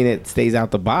don't mean it stays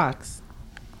out the box.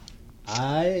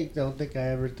 I don't think I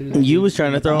ever threw that. You was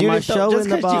trying to throw You my just don't- show just in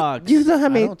the 'cause box. You know how I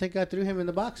many? don't think I threw him in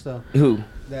the box though. Who?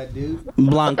 That dude,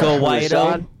 Blanco Whiteout.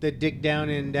 Rashad? the dick down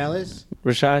in Dallas.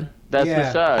 Rashad? That's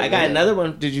Yeah. Rashad. I got another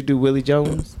one. Did you do Willie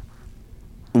Jones?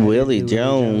 Willie I did do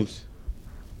Jones.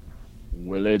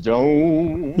 Willie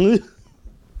Jones.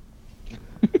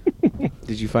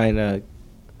 Did you find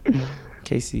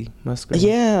Casey Musgrave?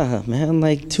 Yeah, man,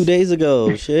 like 2 days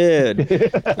ago. Shit.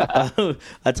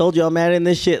 I told you I'm adding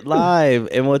this shit live.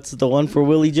 And what's the one for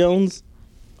Willie Jones?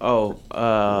 Oh,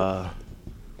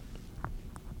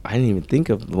 I didn't even think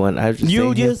of one. I was just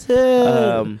You saying him. just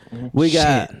said.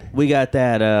 we got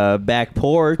that back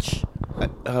porch.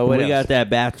 What We else? got that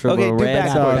Bachelor Okay, do Red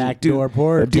back song. porch. Backdoor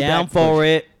porch. do Down back for porch.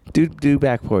 it. Do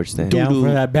back porch then. Down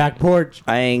for that back porch.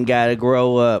 I ain't gotta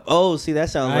grow up. Oh, see, that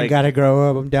sounds I like gotta grow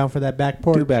up. I'm down for that back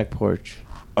porch. Do back porch.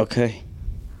 okay.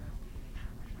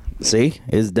 See,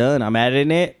 it's done. I'm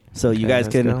adding it, so you Okay, guys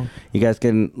let's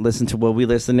can go. listen to what we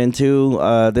listening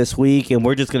to this week, and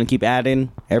we're just gonna keep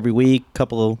adding every week,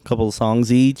 couple of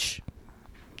songs each,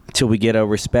 till we get a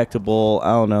respectable,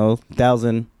 I don't know,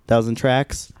 thousand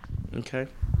tracks. Okay.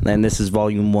 And this is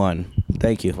volume 1.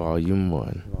 Thank you. Volume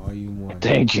 1. Volume 1.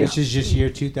 Thank you. This is just year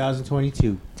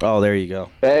 2022. Oh, there you go.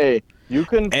 Hey, you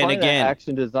couldn't And find again- that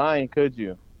action design, could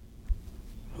you?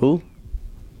 Who?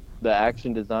 The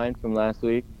action design from last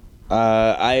week?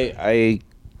 I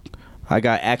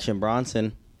got Action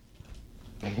Bronson.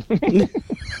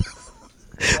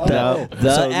 The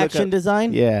So look action up-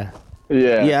 design? Yeah.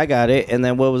 Yeah. Yeah, I got it. And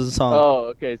then what was the song? Oh,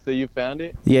 okay. So you found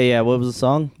it? Yeah. What was the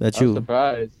song that I'm you?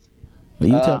 surprised. You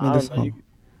tell me I the don't know, song.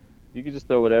 You could just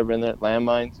throw whatever in there.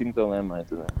 Landmines. You can throw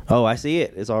landmines in there. Oh, I see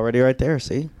it. It's already right there.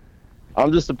 See?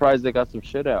 I'm just surprised they got some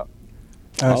shit out.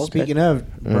 Oh, okay. Speaking of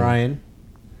Brian,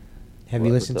 have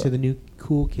you What's listened up? to the new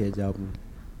Cool Kids album?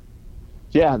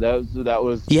 Yeah, that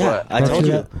was. Yeah, what? I told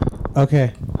you.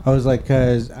 Okay, I was like,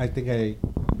 cause I think I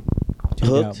tuned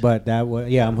Hooked? out, but that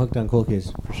was I'm hooked on Cool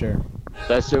Kids for sure.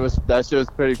 That shit was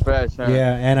pretty fresh, huh?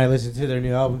 Yeah, and I listened to their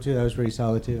new album too. That was pretty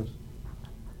solid too.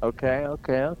 Okay.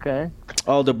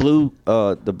 Oh, the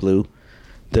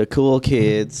Cool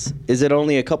Kids. Is it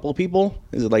only a couple of people?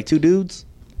 Is it like 2 dudes?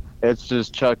 It's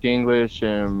just Chuck English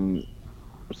and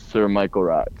Sir Michael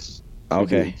Rocks.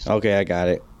 Okay, I got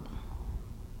it.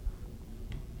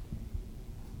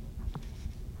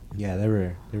 Yeah, they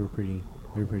were pretty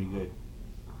good.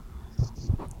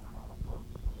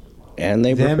 And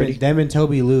they were pretty. Them and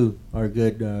Toby Lou are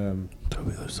good.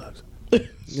 Toby Lou sucks.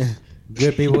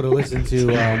 Good people to listen to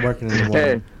working in the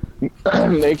morning. Hey,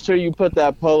 make sure you put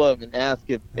that poll up and ask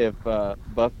if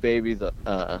Buff Baby's a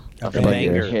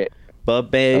banger. hit.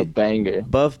 Buff A banger.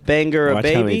 Banger, a Watch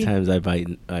how many baby. times I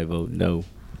vote no.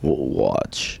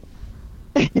 Watch.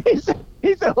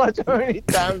 He said, watch how many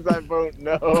times I vote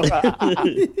no.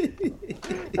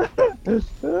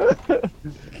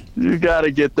 You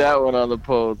gotta get that one on the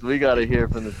polls. We gotta hear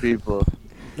from the people.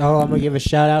 Oh, I'm gonna give a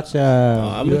shout out to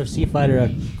UFC fighter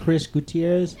Chris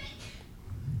Gutierrez.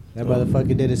 That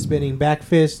motherfucker did a spinning back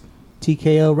fist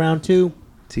TKO round 2.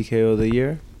 TKO of the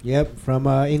year. Yep, from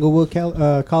Inglewood,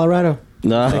 Colorado.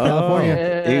 Nah. Say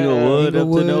California. Inglewood up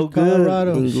to no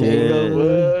Colorado. good.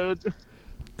 Inglewood.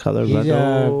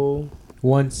 Colorado.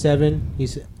 1-7.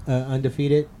 He's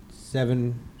undefeated.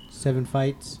 Seven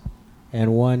fights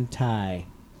and 1 tie.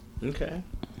 Okay.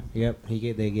 Yep,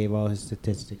 they gave all his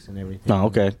statistics and everything. Oh,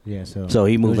 okay. Yeah, so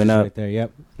he it was moving just up. right there.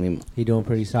 Yep, he doing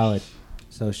pretty solid.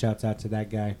 So shouts out to that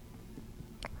guy.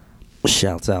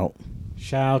 Shouts out.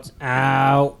 Shouts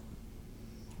out.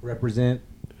 Represent,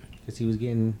 because he was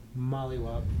getting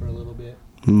mollywopped for a little bit.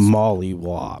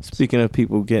 Mollywop. Speaking of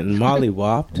people getting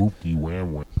mollywopped.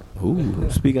 Ooh.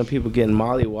 Speaking of people getting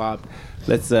mollywopped,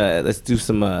 let's do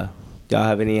some. Y'all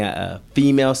have any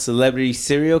female celebrity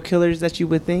serial killers that you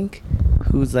would think?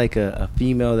 Who's like a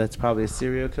female that's probably a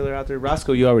serial killer out there?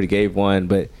 Roscoe, you already gave one,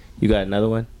 but you got another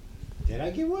one? Did I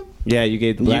give one? Yeah, you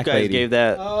gave the black You guys lady. gave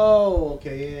that. Oh,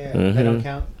 okay, yeah. Mhm. That don't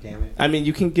count. Damn it. I mean,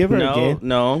 you can give her again,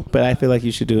 No. but I feel like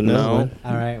you should do another No. one.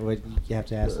 All right, well, you have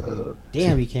to ask.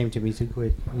 Damn, he came to me too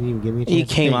quick. You didn't even give me a chance. He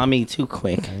to came think. on me too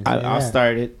quick. I'll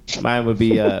start it. Mine would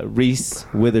be Reese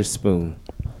Witherspoon.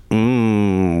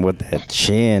 With that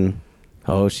chin.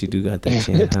 Oh, she do got that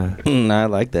chin, huh? I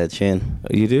like that chin.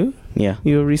 You do? Yeah,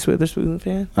 You a Reese Witherspoon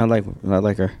fan? I like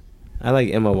her. I like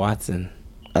Emma Watson.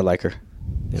 I like her.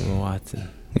 Emma Watson.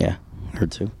 Yeah, her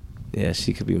too. Yeah,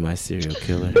 she could be my serial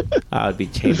killer. I would be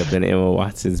chained up in Emma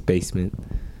Watson's basement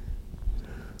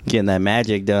Getting that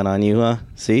magic done on you, huh?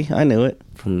 See, I knew it.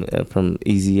 from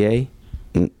Easy A.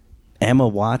 Emma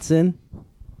Watson.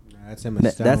 That's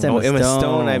Emma Stone. That's Emma Emma Stone.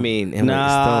 Stone, I mean. Emma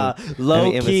Nah, Stone. low I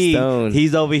mean, Emma key. Stone.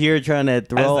 He's over here trying to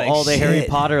throw like, all the Harry shit.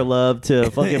 Potter love to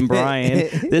fucking Brian.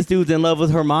 This dude's in love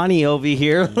with Hermione over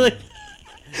here.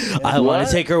 I want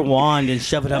to take her wand and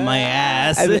shove it up my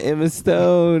ass. I mean, Emma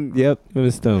Stone. Yep,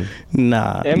 Emma Stone.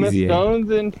 Nah. Emma Easy A.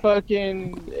 Stone's in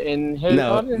Harry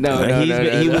No, Potter?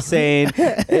 no.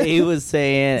 He was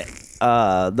saying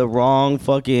the wrong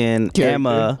fucking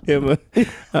Emma. Emma.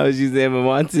 I was using Emma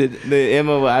Watson. The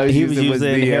Emma I was He was using was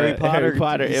using the Harry Potter. Harry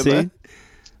Potter Emma. See?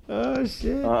 Oh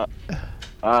shit.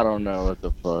 I don't know what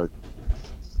the fuck.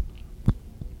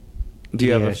 Do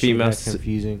you have a shit, female? that's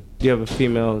confusing. Do you have a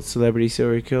female celebrity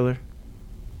serial killer?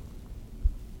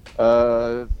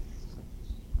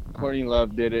 Courtney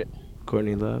Love did it.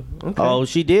 Courtney Love. Okay. Oh,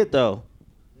 she did though.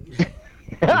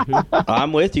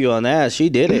 I'm with you on that. She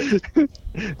did it.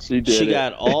 She did She it.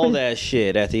 got all that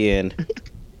shit at the end.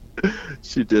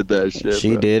 She did that shit.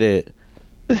 She bro. did it.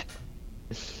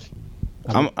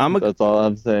 I'm a, That's all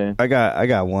I'm saying. I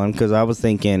got one because I was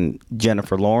thinking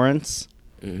Jennifer Lawrence,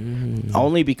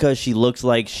 only because she looks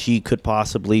like she could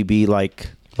possibly be like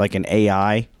an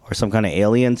AI or some kind of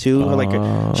alien too.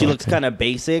 Or she looks kind of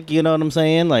basic. You know what I'm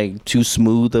saying? Like too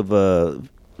smooth of a.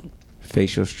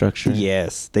 Facial structure.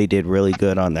 Yes, they did really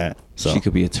good on that. So She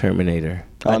could be a Terminator.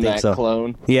 I On think that so.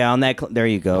 clone. Yeah, on that. There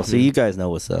you go. So you guys know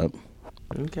what's up.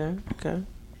 Okay. Okay.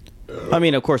 I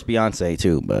mean, of course, Beyonce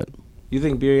too, but You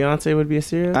think Beyonce would be a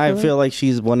serial killer? I feel like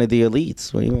she's one of the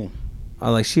elites. What do you mean?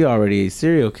 Oh, like she already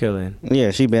serial killing.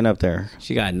 Yeah, she been up there.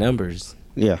 She got numbers.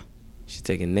 Yeah. She's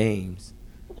taking names.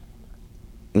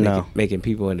 No. Making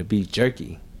people into beef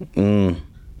jerky. Mm.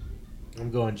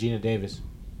 I'm going Gina Davis.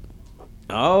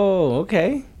 Oh,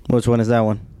 okay. Which one is that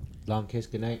one? Long kiss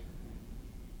goodnight.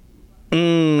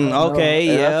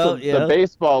 Okay. That's Yeah. the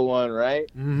baseball one, right?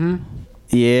 Mm-hmm.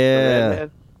 Yeah.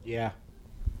 Redhead? Yeah.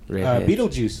 Redhead.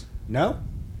 Beetlejuice. No?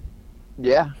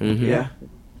 Yeah. Mhm. Yeah.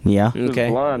 Yeah. She was Okay.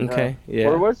 blonde, huh? Okay. Yeah.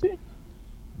 Where was she?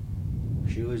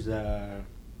 She was,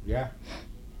 yeah.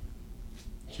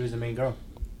 She was the main girl.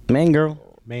 Main girl.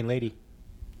 Main lady.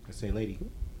 I say lady.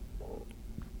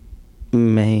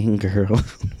 Main girl.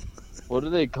 What do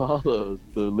they call those?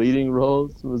 The leading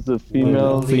roles? Was the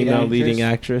female? Lead Female actress? leading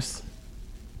actress.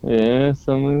 Yeah,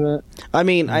 something like that. I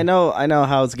mean, I know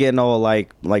how it's getting all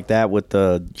like that with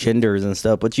the genders and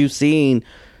stuff, but you've seen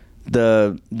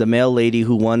the male lady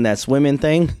who won that swimming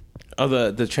thing. Oh,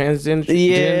 the transgender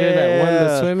gender that won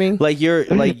the swimming. Like you're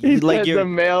like He like said you're the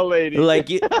male lady. like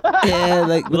you, Yeah,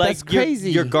 like like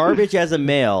you're garbage as a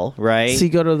male, right? So you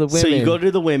go to the women. So you go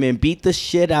to the women, beat the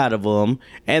shit out of them,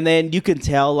 and then you can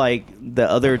tell like the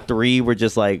other three were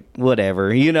just like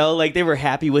whatever, you know, like they were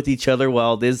happy with each other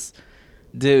while this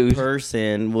dude.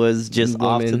 person was just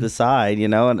off to Woman. the side, you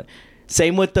know. And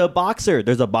same with the boxer.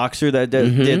 There's a boxer that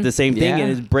did the same thing Yeah.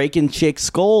 and is breaking chicks'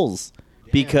 skulls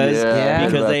because Yeah,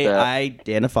 because about they that.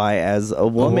 identify as a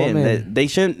woman. woman. They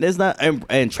shouldn't. It's not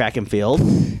and track and field,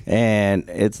 and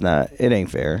it's not. It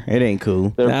ain't fair. It ain't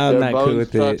cool. No, I'm their not cool bone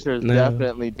with it. structure is No.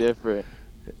 definitely different.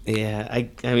 Yeah,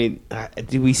 I mean,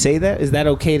 do we say that? Is that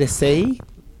okay to say?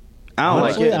 I don't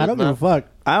Honestly, like it. I don't give a fuck.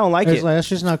 I don't like It's it. like, that's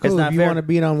just not It's cool. not if you fair. want to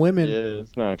beat on women, Yeah,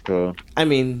 it's not cool. I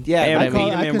mean, yeah, And but I I call- mean,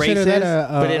 them in consider races, that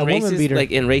but a in woman races, beater.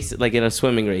 like in a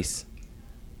swimming race.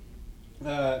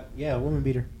 Yeah, a woman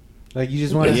beater. Like you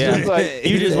just want to. Yeah. It's like-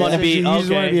 You just want to be You just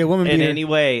okay wanna be a woman in beater. any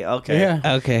way. Okay. Yeah.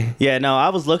 Okay. Yeah, no, I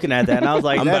was looking at that and I was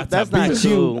like, I'm about that's to not beat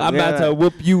cool. you. I'm Yeah. about to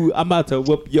whoop you. I'm about to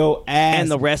whoop your ass.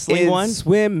 And the wrestling in one?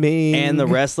 swimming, And the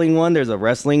wrestling one, there's a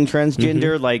wrestling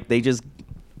transgender. Like they just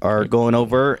are going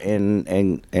over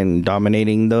and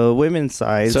dominating the women's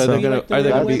side. So they're gonna- Like the are they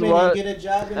gonna women be- What? get a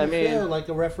job in I the mean, field like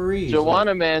the referees.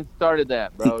 Joanna Man started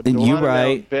that, bro. You Joanna right.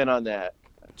 Man's been on that.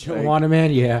 Joanna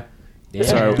Man, yeah.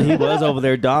 Sorry. he was over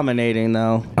there dominating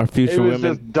though. our He future was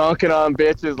women, just dunking on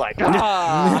bitches like,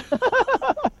 ah.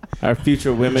 our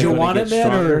future women, gonna Joanna get Man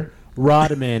stronger. or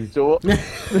Rodman?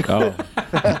 Oh,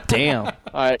 Damn. All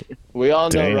right, we all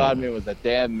know Damn. Rodman was a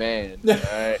damn man, all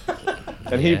right?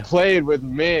 And he Yeah. played with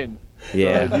men,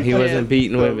 yeah, You he wasn't can't-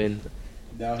 beating so- women.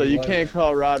 so you can't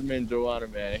call Rodman Joanna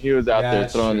Man. He was out there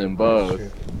that's throwing true. them bows.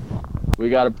 That's We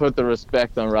got to put the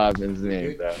respect on Rodman's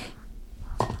name,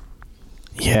 though.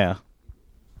 Yeah.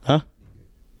 Huh?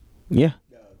 Yeah.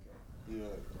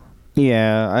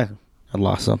 Yeah, I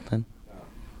lost something.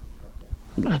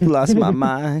 Lost my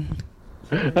mind.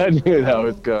 I knew that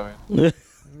was coming.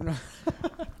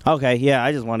 Okay, yeah,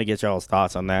 I just want to get y'all's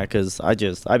thoughts on that because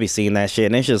I be seeing that shit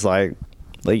and it's just like,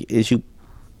 is you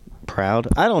proud?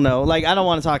 I don't know. Like, I don't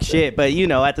want to talk shit, but you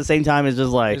know, at the same time, it's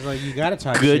just like, It's like you gotta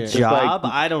talk good shit. job.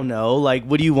 I don't know. Like,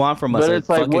 what do you want from us? But A it's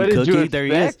like, fucking what did cookie? you There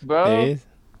he is. expect, bro? It is.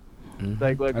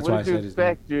 Like That's why I what did you said his name.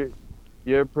 expect?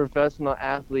 You're a professional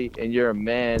athlete and you're a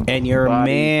man. And you're a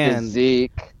Body, man.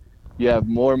 Physique. You have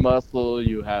more muscle.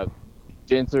 You have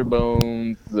denser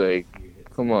bones. Like,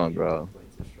 come on, bro.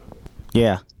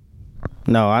 Yeah.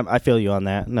 No, I feel you on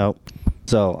that. No.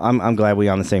 So I'm glad we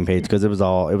on the same page because it was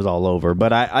all over.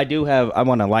 But I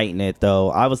want to lighten it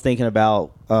though. I was thinking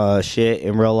about shit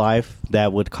in real life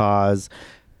that would cause.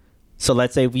 So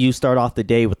let's say you start off the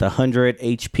day with 100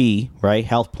 HP, right?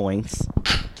 Health points.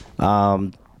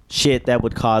 Shit that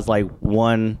would cause like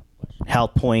 1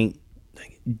 health point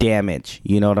damage.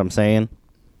 You know what I'm saying?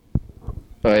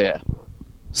 Oh yeah.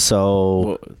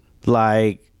 So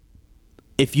like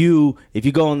if you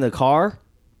go in the car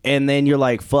and then you're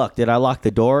like, fuck, did I lock the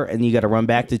door? And you got to run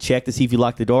back to check to see if you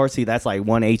locked the door. See, that's like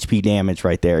 1 HP damage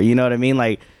right there. You know what I mean?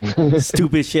 Like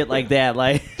stupid shit like that.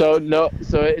 Like So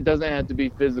it doesn't have to be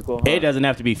physical. Huh? it doesn't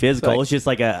have to be physical. Like- it's just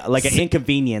like an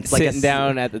inconvenience. Like Sitting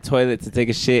down at the toilet to take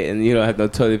a shit and you don't have no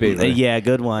toilet paper. Yeah,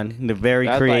 good one. They're very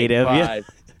That's creative. Like Yeah. 5.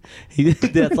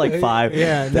 That's like 5.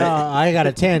 Yeah, no, I got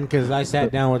a 10 because I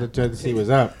sat down with it to see what's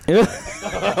up.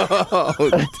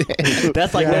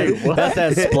 That's like that's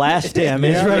that splash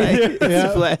damage Yeah, right there.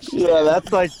 Yeah. Splash. Yeah,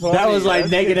 that's like 20. That was like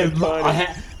That's negative like 20.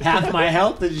 half my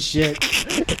health and shit.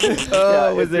 Oh,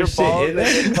 Yeah, was if there your shit balls- in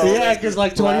there? Yeah, because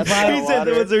like Splash 25. He said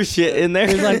there was there shit in there.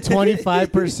 It was like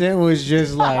 25% was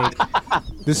just like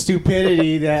the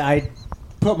stupidity that I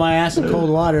put my ass in cold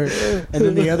water, and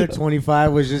then the other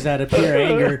 25 was just out of pure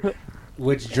anger,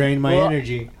 which drained my Well,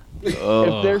 energy.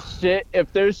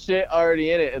 If there's shit already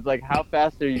in it, it's like how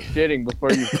fast are you shitting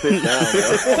before you sit down?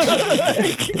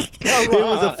 It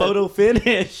was a photo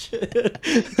finish.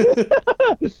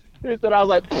 He said, I was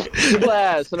like,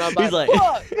 splash, and I'm He's like,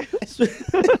 like- fuck.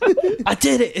 I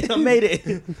did it. I made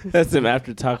it. That's them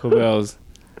after Taco Bell's.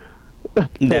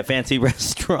 That fancy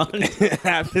restaurant.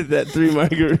 After that 3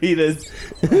 margaritas.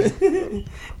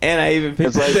 And I even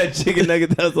picked up that chicken nugget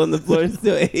that was on the floor and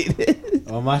still ate it.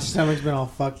 Well, my stomach's been all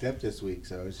fucked up this week,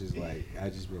 so it's just like I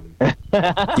just been.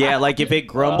 Yeah, like if it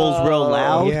grumbles real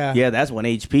loud. yeah. That's 1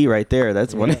 HP right there.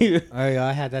 That's one. Oh yeah,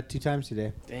 I had that 2 times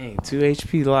today. Dang, 2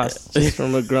 HP lost just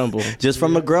from a grumble. Just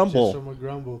from a grumble. Just from a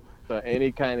grumble. So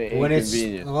any kind of When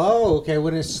inconvenience.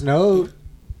 when it snowed,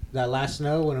 that last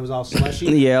snow when it was all slushy.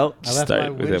 Yep. I left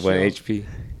Start with that 1 HP.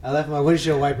 I left my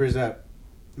windshield wipers up,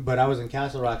 but I was in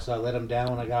Castle Rock, so I let them down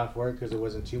when I got off work because it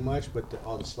wasn't too much. But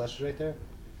all the slush was right there.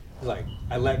 Like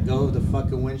I let go of the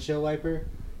fucking windshield wiper,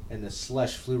 and the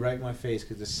slush flew right in my face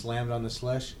because it slammed on the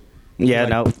slush. Yeah, Like,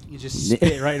 no. You just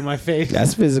spit right in my face.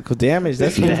 That's physical damage.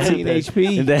 That's 15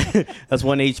 HP. That's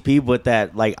 1 HP with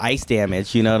that like ice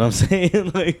damage. You know what I'm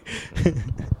saying? Like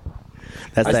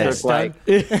that's I that.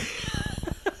 took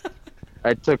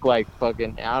I took like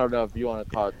fucking, I don't know if you want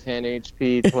to call it 10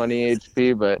 HP, 20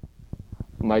 HP, but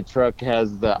my truck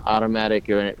has the automatic,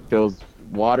 when it fills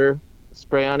water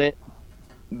spray on it,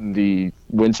 the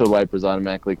windshield wipers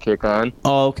automatically kick on.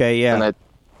 Oh, okay, yeah.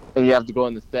 And you have to go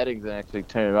in the settings and actually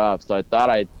turn it off. So I thought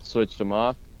I switched them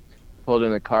off, pulled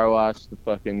in the car wash, the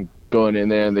fucking going in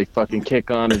there, and they fucking kick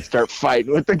on and start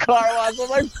fighting with the car wash. I'm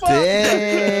like, fuck!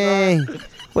 Dang.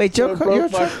 Wait, It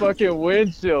broke my fucking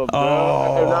windshield, bro.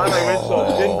 Oh. Not my windshield.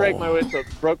 It didn't break my windshield.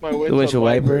 It broke my windshield. The windshield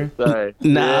wiper? Sorry.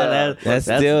 Nah, That's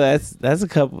still that's a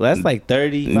couple. That's like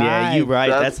 35. Yeah, you right.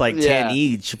 That's like 10 yeah.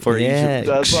 each for Yeah. each.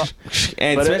 That's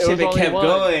And But it especially if was it only kept one.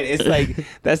 going, it's like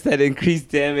that's that increased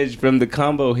damage from the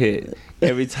combo hit.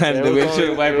 Every time It the was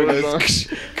windshield only- wiper it was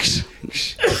goes.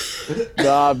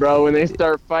 Nah, bro. When they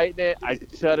start fighting it, I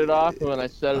shut it off. And when I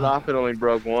shut it off, it only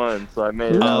broke one. So I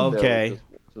made it out there Okay. with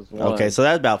just one. Okay, so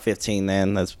that's about 15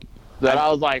 then. That's Then I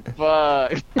was like,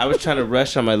 fuck. I was trying to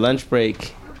rush on my lunch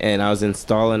break, and I was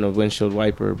installing a windshield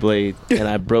wiper blade, and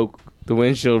I broke the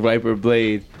windshield wiper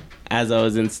blade as I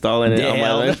was installing it on my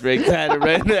Damn. lunch break. So I had to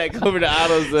run back over to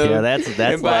AutoZone. Yeah, that's and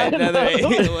buy like another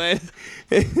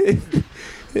 8-1.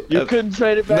 You couldn't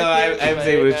trade it back. No, I was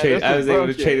able to trade. I was able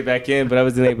to trade it back in, but I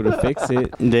wasn't able to fix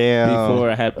it damn.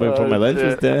 before my lunch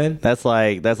was shit. done. That's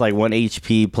like 1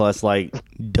 HP plus like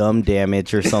dumb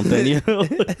damage or something, you know?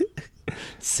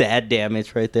 Sad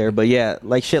damage right there. But yeah,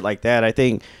 like shit like that. I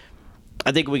think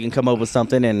we can come up with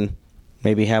something and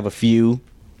maybe have a few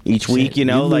each week, you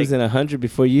know, You're like losing 100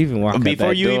 before you even walk out before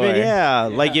that you door.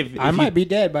 even like if I might be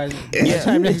dead by the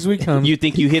time next week comes. you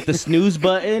think you hit the snooze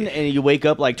button and you wake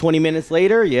up like 20 minutes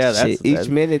later, yeah, that's Shit, each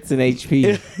minute's an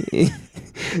HP.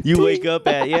 you wake up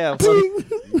at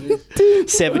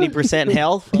 70%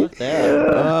 health. Fuck that.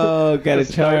 Oh, gotta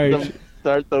charge.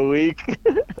 Start the week.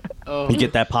 You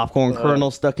get that popcorn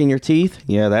kernel stuck in your teeth.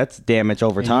 Yeah, that's damage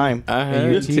over time. in your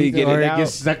Until you teeth, get or it it out.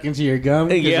 gets stuck into your gum.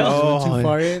 'cause Yeah. it's Oh. too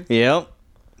far in. Yep.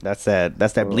 That's that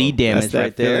bleed damage That's that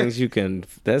right there. feelings you can.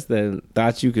 That's the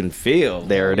thoughts you can feel.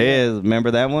 There it is. Remember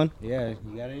that one? Yeah, you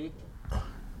got any?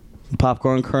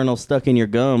 Popcorn kernel stuck in your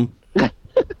gum.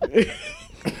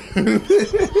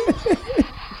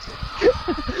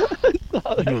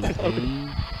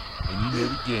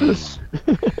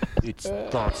 It's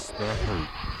thoughts that hurt.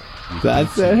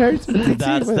 That's that hurts.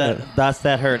 That's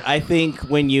that hurt. I think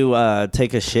when you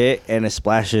take a shit and it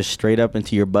splashes straight up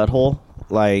into your butthole,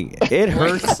 like it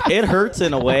hurts. It hurts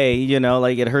in a way, you know,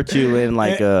 like it hurts you in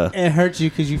like It hurts you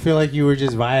because you feel like you were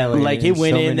just violated. like it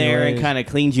went in there and kind of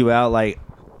cleaned you out, like,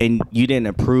 and you didn't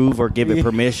approve or give it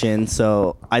permission.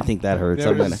 So I think that hurts.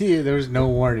 There was no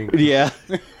warning. Yeah.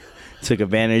 Took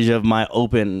advantage of my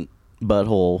open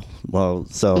butthole. Well,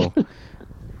 so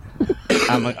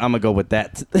I'm gonna go with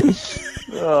that.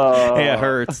 Oh. It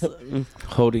hurts.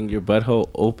 Holding your butthole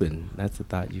open. That's a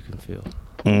thought you can feel.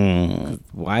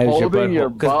 Why is Holding your your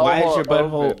butthole? Because why is your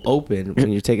butthole butthole open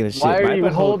when you're taking a shit? Why My are you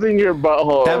butthole- holding your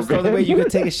butthole? That was the only way you could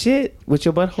take a shit with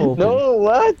your butthole. Open. No,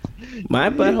 what?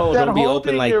 My butthole That don't be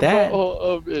open holding like your that. butthole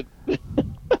open.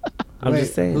 I'm Wait,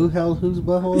 just saying. Who held whose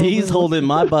butthole? He's open? holding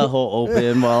my butthole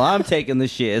open while I'm taking the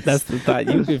shits. That's the thought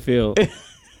you can feel.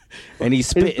 And he's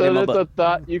He spitting in said my it's a butt.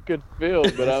 thought you could feel,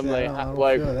 but I'm I like, don't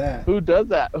like, feel that. who does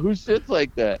that? Who shits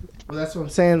like that? Well, that's what I'm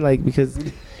saying. Like because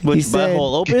Which he said-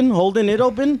 butthole open? Holding it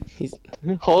open?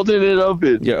 Holding it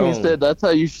open. Your He own. said that's how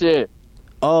you shit.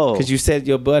 Oh. Because you said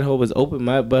your butthole was open.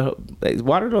 My butthole, like,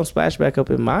 water don't splash back up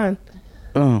in mine,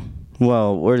 Oh.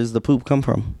 Well, where does the poop come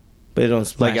from? but it don't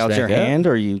splash Like out back your up. hand,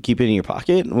 or you keep it in your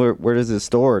pocket? Where does it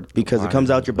stored? Because it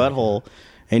comes out your butthole,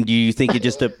 and do you think it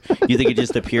just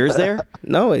appears there?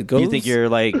 No, it goes. You think you're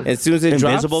like as soon as it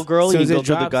Invisible drops, Girl? as soon You as go it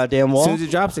through the drops- goddamn wall? As soon as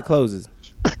it drops, it closes.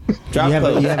 You Drop have,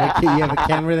 close. you have a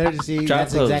camera there to see Drop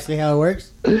that's close. exactly how it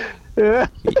works.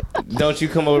 Don't you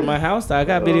come over to my house? I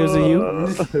got videos of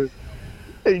you.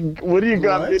 Hey, what do you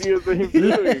got videos of him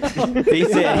doing? He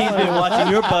said he's been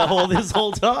watching your butthole this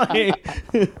whole time.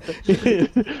 He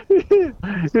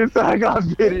said, I got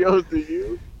videos of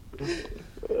you.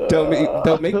 Don't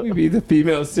make me be the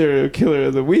female serial killer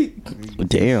of the week.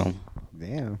 Damn.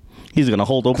 He's gonna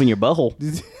hold open your butthole.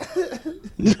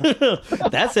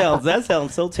 that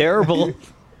sounds so terrible.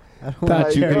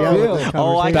 Thought you could feel.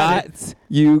 Oh, I got it. Thoughts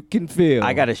you can feel.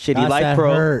 I got a shitty Life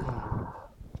Pro. Hurt.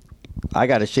 I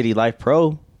got a shitty Life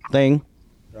Pro thing.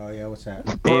 Oh yeah, what's that?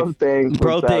 Pro thing.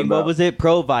 Pro thing. What was it?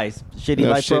 Pro Vice. Shitty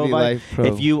Life Pro Shitty Vice. Life Pro.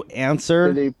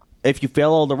 If you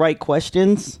fail all the right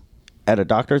questions at a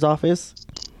doctor's office,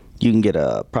 you can get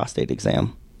a prostate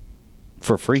exam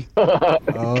for free.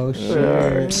 Oh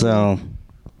shit. So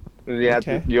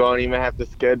You won't even have to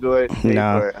schedule it. Pay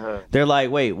No. for it, huh? they're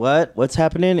like, wait, what? What's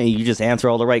happening? And you just answer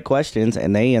all the right questions,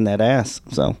 and they in that ass.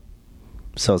 So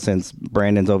since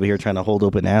Brandon's over here trying to hold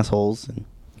open assholes, and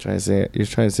You're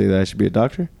trying to say that I should be a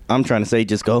doctor? I'm trying to say,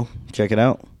 just go check it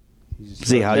out.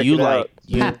 See how you it like.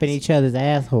 out. Popping each other's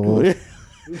assholes.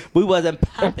 We wasn't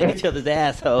popping each other's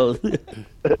assholes.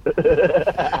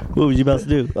 What was you about to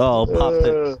do? Oh, pop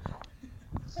it.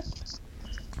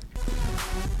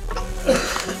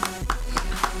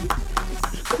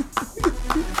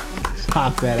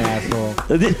 Pop that asshole.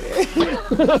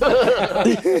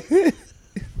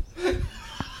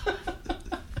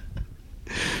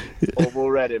 Oval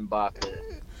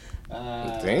Redenbacher.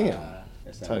 Damn.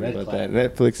 Talking about that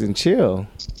Netflix and chill.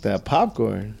 That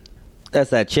popcorn. That's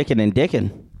that chicken and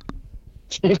dickin'.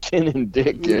 Chicken and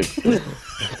dickin'.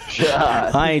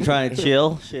 God. I ain't trying to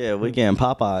chill. Shit, we getting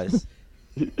Popeyes.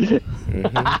 You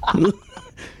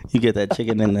get that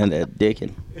chicken and then that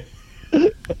dickin'.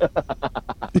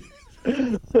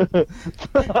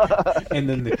 And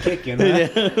then the kicking.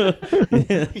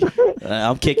 Huh?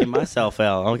 I'm kicking myself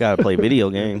out. I gotta play video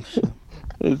games.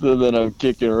 So then I'm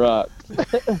kicking rocks.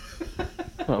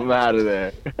 I'm out of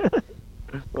there.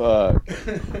 Fuck.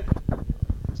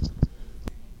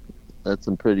 That's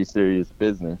some pretty serious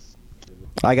business.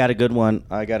 I got a good one.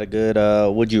 I got a good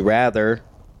would you rather.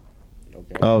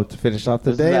 Oh, to finish off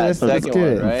the This is day? that Let's second get one,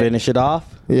 it. right? Finish it off.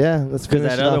 Yeah, let's finish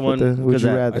that it other off with one- the would 'cause you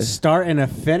that- rather. A start and a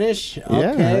finish. Okay,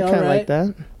 Yeah, I all kind of right. like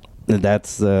that.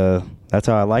 That's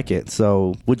how I like it.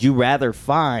 So, would you rather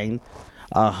find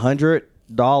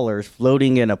 $100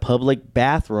 floating in a public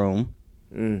bathroom,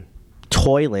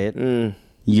 toilet,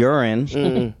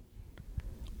 urine,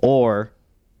 or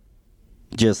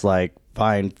just like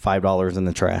find $5 in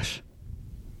the trash?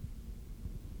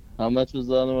 How much was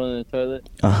the other one in the toilet?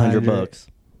 $100.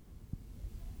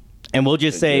 And we'll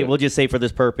just say Yeah. for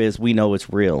this purpose, we know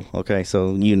it's real. Okay,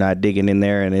 so you're not digging in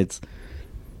there, and it's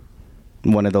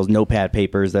one of those notepad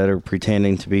papers that are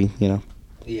pretending to be,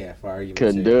 Yeah, for argument's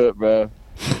Couldn't sake. do it, bro.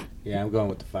 Yeah, I'm going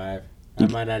with the 5. I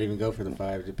might not even go for the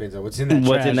 5. It depends on what's in that.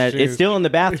 What's in trash, that? It's too. still in the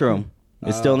bathroom.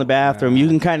 It's still in the Oh, bathroom. nah. You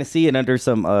can kind of see it under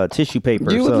some tissue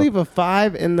paper. You would so. leave a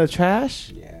 5 in the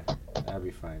trash? Yeah, I'll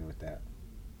be fine with that.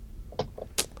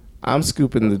 I'm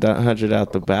scooping the 100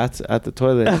 out the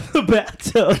toilet. the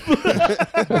bathtub.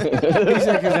 He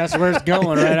said because that's where it's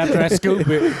going right after I scoop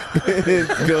it.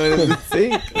 It's going in the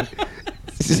sink.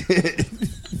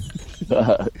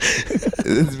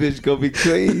 This bitch gonna be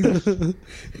clean.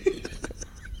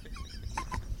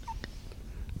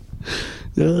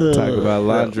 Talk about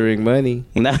laundering money.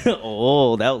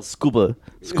 Oh, that was Scuba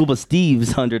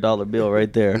Steve's $100 bill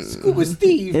right there. Scuba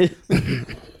Steve.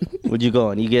 Would you go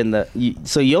on? You getting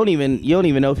so you don't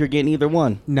even know if you're getting either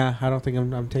one. Nah, I don't think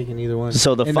I'm taking either one.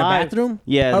 So the in 5 the bathroom.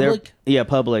 yeah, public.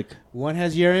 public. One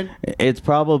has urine, It's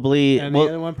probably and the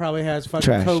other one probably has fucking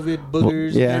Trash. COVID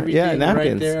boogers. Yeah, everything yeah, right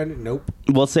napkins. there. Nope.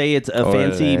 we'll say it's a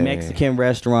fancy Ole. Mexican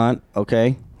restaurant.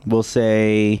 Okay, we'll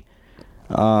say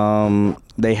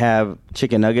they have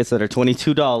chicken nuggets that are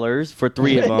 $22 for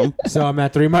 3 of them. So I'm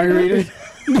at 3 margaritas.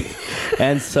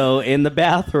 And so in the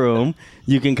bathroom,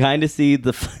 you can kind of see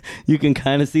the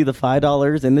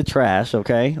 $5 in the trash,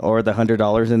 okay, or the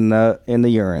 $100 in the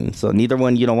urine. So neither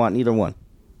one, you don't want neither one.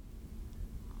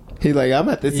 He like, I'm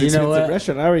at this You know expensive what?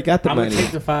 restaurant. I already got the I'm money. gonna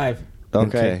take the 5.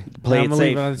 Okay, play I'm it gonna safe.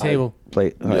 leave it on the table.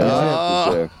 Play.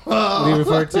 Leave it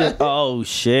for a tip. Oh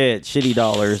shit, shitty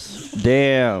dollars.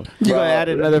 Damn. You gonna add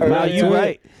another No, $5 you to it?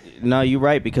 right. No, you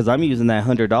right because I'm using that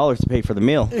 $100 to pay for the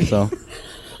meal. So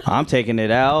I'm taking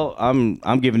it out. I'm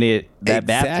giving it that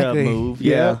bathtub Exactly. move.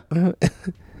 Yeah.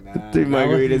 3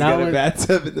 margaritas now got a with-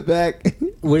 bathtub in the back.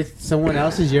 With someone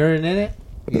else's urine in it.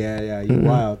 Yeah, you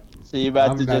wild. So you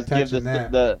about I'm to not just give touching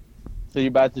that. So you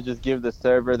about to just give the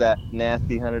server that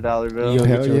nasty $100 bill? You'll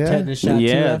Hell get your yeah. tetanus shot too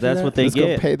Yeah, after that's that? what they Let's go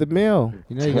get. pay the meal.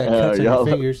 You know you got cuts on your y'all-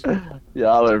 fingers.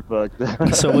 Y'all are fucked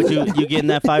up. So would you getting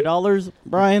that $5,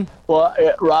 Brian? Well,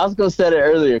 Roscoe said it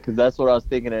earlier because that's what I was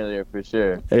thinking earlier for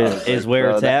sure. I was Is like, where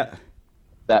bro, it's at?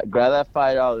 Grab that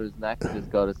 $5 and I can just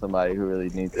go to somebody who really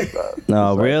needs it, bro.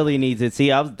 No, It's like, really needs it.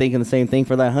 See, I was thinking the same thing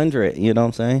for that 100. You know what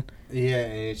I'm saying? Yeah,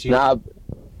 and it's Nah,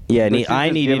 Yeah, but I you're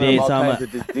just needed giving them it. all So kinds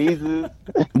of diseases.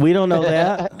 we don't know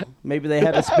that. Maybe they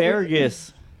had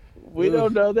asparagus. We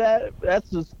don't know that. That's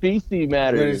the species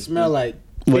matter. What it smell like?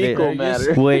 What it, Fecal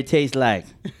matter. what it tastes like.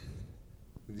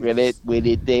 With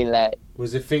it daylight.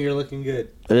 Was the finger looking good?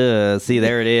 See,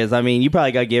 there it is. I mean, you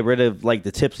probably got to get rid of like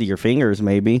the tips of your fingers,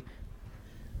 maybe.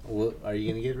 Well, are you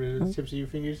gonna get rid of the tips of your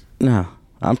fingers? No,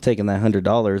 I'm taking that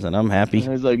 $100 and I'm happy.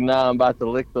 He's like, nah, I'm about to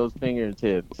lick those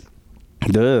fingertips.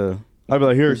 Duh. I'd be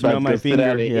like, here, He's smell about my to sit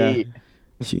down finger. and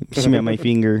Yeah, eat. smell my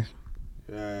finger.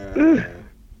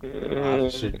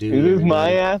 Officer Dewey Is this every my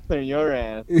day. ass or your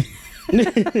ass?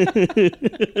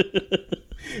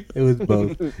 It was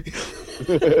both.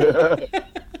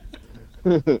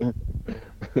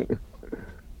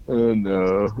 Oh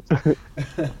no.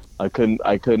 I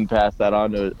couldn't pass that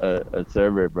on to a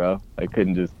server, bro. I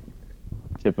couldn't just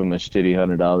tip him a shitty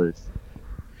 $100.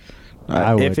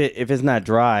 I would. If it's not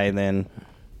dry, then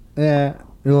Yeah.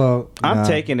 Well, I'm nah.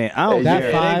 taking it. I don't That care.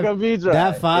 It ain't five. gonna be dry. That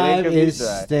It ain't five gonna be is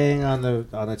dry. staying on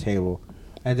the table,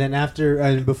 and then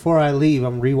and before I leave,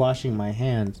 I'm rewashing my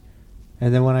hands,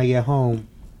 and then when I get home,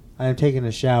 I'm taking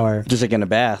a shower, Just taking a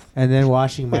bath. and then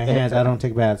washing my hands. I don't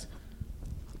take baths.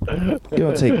 You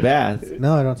don't take baths.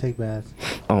 No, I don't take baths.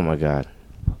 Oh my god.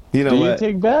 You know Do you what?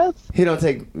 take baths? He don't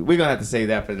take. We're gonna have to save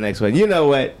that for the next one. You know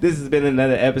what? This has been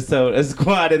another episode of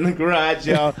Squad in the Garage,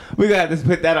 y'all. We're gonna have to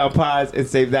put that on pause and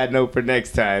save that note for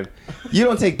next time. You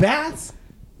don't take baths?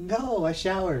 No, I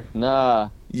shower. Nah.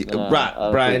 You, Nah, Bri- I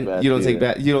don't Brian, take baths you don't take either.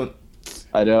 baths. You don't.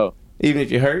 I know. Even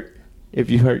if you hurt,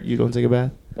 you don't take a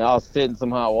bath. I'll sit in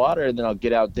some hot water and then I'll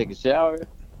get out and take a shower.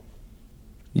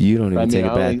 You don't even I mean, take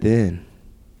a I bath only- then.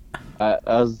 I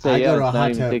was I saying, go yeah, to a it's hot not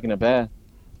even tub. taking a bath.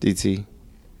 DT.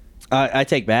 I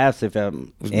take baths if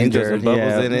I'm You throw injured. some bubbles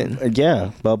yeah. in it?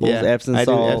 Yeah, bubbles, Epsom I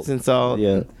salt. do Epsom salt.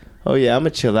 Yeah, Oh yeah, I'm gonna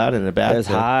chill out in the bathtub. it's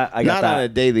hot. I got Not that. on a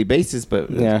daily basis, but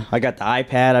Yeah, I got the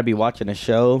iPad. I'd be watching a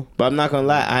show. But I'm not gonna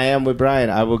lie, I am with Brian.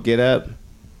 I will get up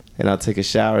and I'll take a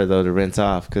shower though to rinse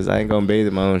off because I ain't gonna bathe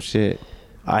in my own shit.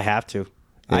 I have to.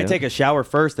 I Yeah. take a shower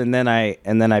first and then I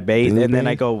bathe You and then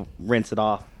I bathe? go rinse it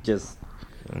off. Just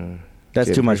that's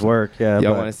Shit, too much person. work. Yeah,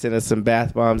 Y'all but want to send us some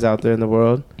bath bombs out there in the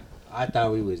world? I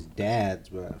thought we was dads,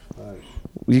 but fuck.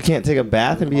 You can't take a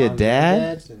bath and be a Moms and dad?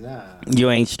 dads? Nah. you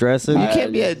ain't stressing. You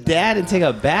can't be a dad and take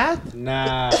a bath?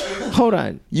 Nah. Hold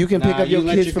on. You can pick Nah, up your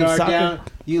let kids from guard soccer? down.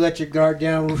 You let your guard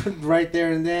down right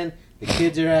there and then. The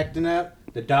kids are acting up.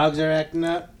 The dogs are acting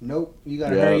up. Nope. You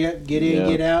gotta Yep. hurry up. Get in. Yep.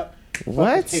 Get out.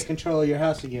 What? Take control of your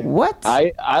house again. What?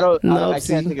 I No, can't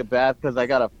see? take a bath because I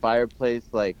got a fireplace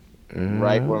like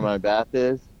right where my bath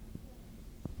is.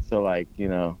 So like, you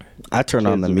know, I turn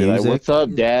on kids the will be like, music. "What's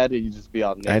up, Dad?" And you just be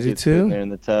all naked, I do too. sitting there in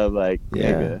the tub, like,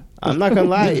 Yeah. nigga. I'm not gonna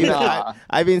lie. Even Nah.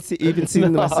 I've been even seen my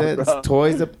Nah, son's bro.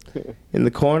 toys up in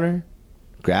the corner.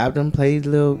 Grabbed them, played a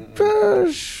little.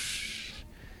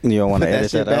 You don't want Put to that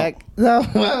edit shit that back. No,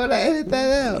 why would I edit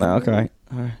that out? out. Okay.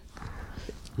 All right.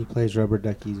 He plays rubber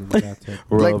duckies in the bathtub.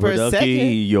 Like, Rubber for a ducky,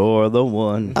 second- you're the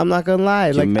one. I'm not gonna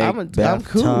lie. To Like make I'm bath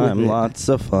cool time with it. lots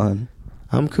of fun.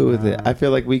 I'm cool with it. I feel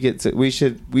like we have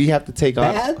to take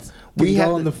off. Baths? We We have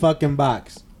go to- in the fucking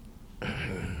box.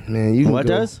 Man, you can What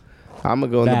go. does? I'm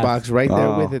gonna go in the Bath. box right there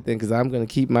Oh. with it then, because I'm gonna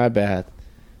keep my bath.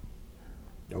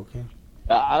 Okay.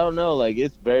 I don't know, like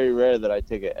it's very rare that I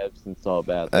take an Epsom salt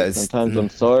bath. Like, It's- sometimes I'm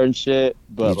sore and shit,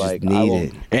 but You just like I need won't.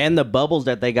 it. And the bubbles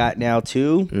that they got now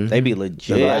too, they be The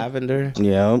legit. lavender.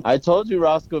 Yeah. I told you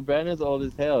Roscoe Brandon's old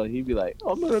as hell. He'd be like,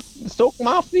 "I'm gonna soak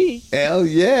my feet." Hell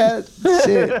yeah,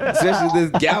 shit. Especially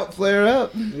this gout flare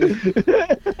up.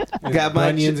 Got my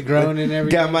Onions growing and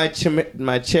everything. Got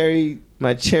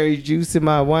my cherry juice in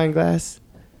my wine glass.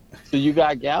 So you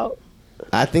got gout?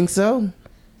 I think so.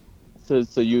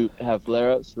 So you have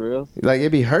flare ups for real? Like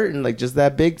it be hurting, like just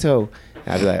that big toe.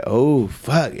 I'd be like, oh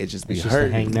fuck, it just be It's just a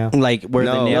hurting. hang now. Like where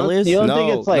No. the nail is. You don't No,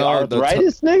 think it's like no, the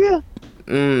arthritis, nigga?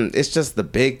 It's just the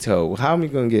big toe. How am I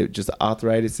gonna get just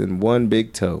arthritis in one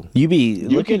big toe? You be You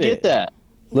look can at get it. that.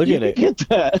 Look You at can it. Get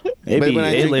that. It, But be, when I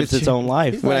it drink lives the its own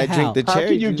life. When I How? drink the How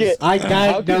cherry can you juice, get? I How can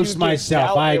diagnosed you get myself.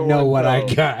 gout I in know one what I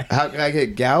toe? got. how can I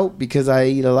get gout? Because I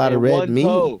eat a lot of In red one meat.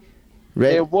 toe.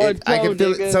 Red, In one I toe, can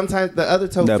feel nigga. it. Sometimes the other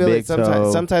toe The feel big it. Sometimes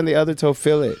toe. sometimes the other toe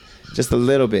feel it. Just a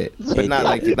little bit, but not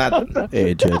like not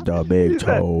It's just a big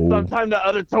toe. Sometimes the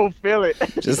other toe feel it.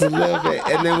 just a little bit.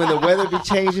 And then when the weather be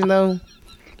changing though,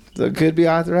 so it could be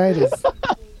arthritis.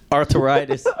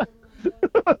 Arthritis.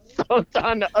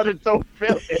 Sometimes the other toe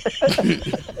feel it.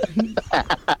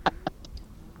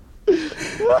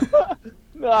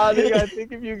 Nah, nigga, I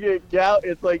think if you get gout,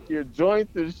 it's like your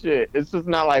joints and shit. It's just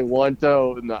not like one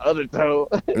toe and the other toe.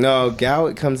 No,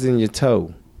 gout comes in your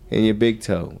toe, in your big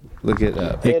toe. Look it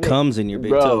up. It comes in your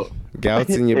big Bro. toe.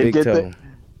 Gout's in your It big gets toe.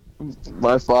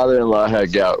 My father-in-law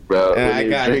had gout, bro. And When I he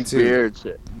got it, drink too. beer and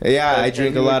shit. Yeah, I And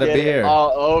drink he a would lot of get it beer.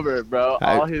 all over, bro.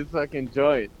 I- All his fucking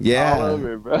joints. Yeah. All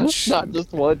over, bro. Not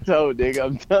just one toe, nigga.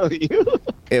 I'm telling you.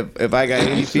 If I got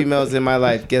any females in my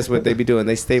life, guess what they be doing?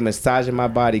 They stay massaging my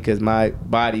body because my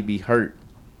body be hurt.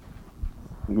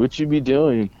 What you be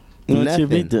doing? What you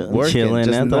be doing? Working. Chilling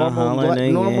Just at the normal,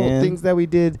 Holiday normal Inn. things that we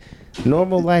did,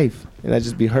 normal life, and I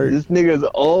just be hurt. This nigga's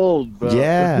old, bro.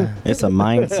 Yeah. It's a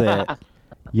mindset.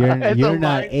 You're It's you're a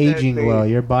not mindset aging thing. well.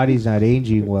 Your body's not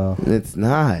aging well. It's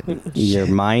not. Your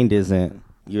mind isn't.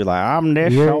 You're like, I'm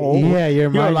this old. Yeah, your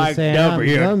mind like is saying, I'm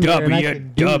younger and I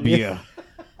can do this."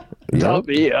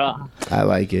 Yeah. I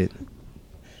like it.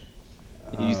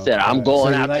 You said I'm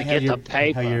going So you out like to how get your- the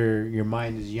paper. How your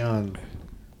mind is young,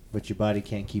 but your body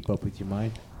can't keep up with your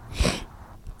mind.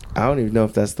 I don't even know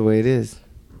if that's the way it is.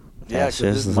 Yeah, That's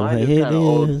 'cause just this the mine way is it kind of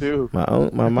old is. too.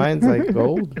 My mind's like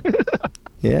old.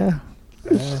 Yeah.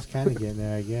 That's kind of getting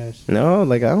there, I guess. No,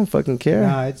 like I don't fucking care.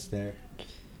 Nah, it's there.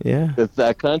 Yeah. It's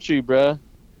that country, bruh.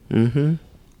 Mm-hmm.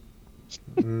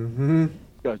 Mm-hmm.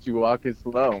 Got you walking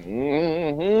slow.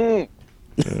 Mm-hmm.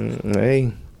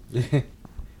 Hey.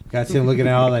 Got him looking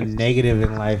at all the negative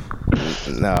in life.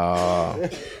 No.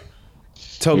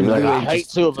 Toby You're like, Lou I ain't hate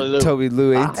Silver Toby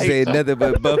Lou ain't I hate saying Toby. nothing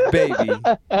but Buff Baby.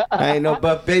 I ain't no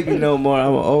Buff Baby no more.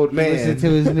 I'm an old You listen man. to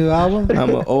his new album?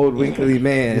 I'm an old winkly Did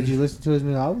man. you listen to his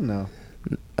new album? No.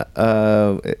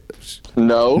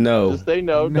 No. No. Just say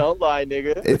no. Don't lie,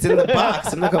 nigga. It's in the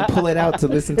box. I'm not gonna pull it out to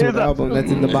listen to an album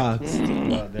that's in the box.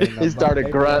 He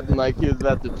started grunting like he was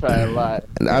about to try a lie.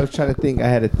 And I was trying to think. I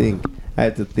had to think. I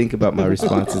had to think about my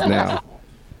responses now.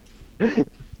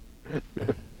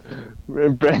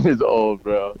 Brandon's old,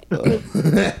 bro.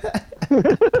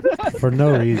 For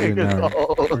no reason, no.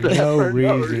 For no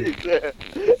reason.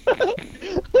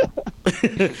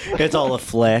 It's all a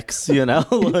flex, you know?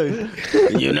 Like,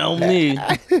 you know me.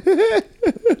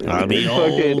 I'll be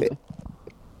old.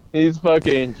 He's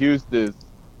fucking Houston.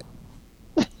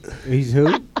 He's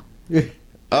who?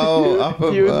 Oh, off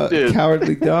of Houston.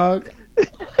 Cowardly Dog.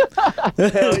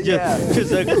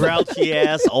 Just a grouchy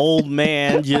ass old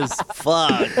man, just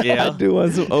fuck, I yeah. do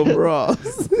want some overalls.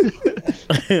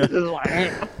 Just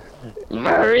like,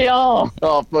 Mario.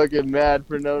 Oh, fucking mad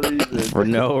for no reason. For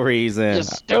no reason. You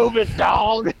stupid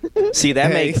dog. See,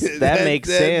 that Hey, makes sense. That makes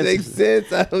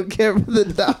sense. I don't care for the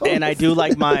dog. And I do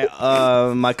like my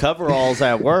my coveralls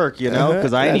at work, you know,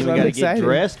 because I ain't That's even why got I'm to get excited.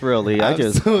 dressed really. I I'm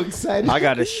just so excited. I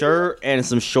got a shirt and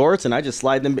some shorts, and I just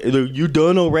slide them. You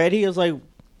done already? I was like,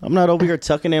 I'm not over here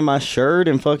tucking in my shirt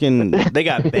and fucking. They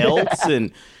got belts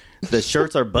and the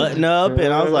shirts are button up,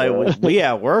 and I was like, we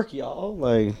at work, y'all.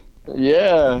 Like,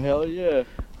 Yeah, hell yeah.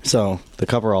 so the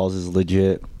coveralls is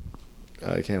legit.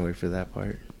 Oh, I can't wait for that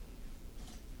part.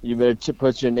 You better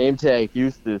put your name tag,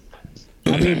 Eustace.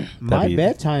 My be-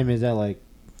 bedtime is at like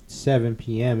 7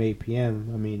 p.m., 8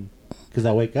 p.m. I mean, because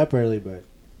I wake up early, but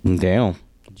Damn,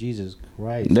 Jesus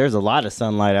Christ. there's a lot of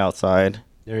sunlight outside.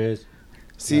 There is.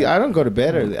 See, I don't go to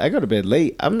bed early. I go to bed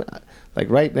late. I'm like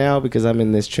right now because I'm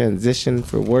in this transition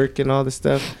for work and all this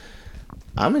stuff.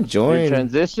 I'm You're enjoying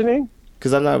transitioning?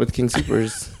 because I'm not with King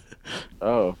Supers.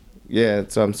 Oh. Yeah,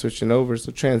 so I'm switching over.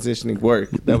 So transitioning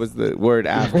work. That was the word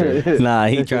after. Nah,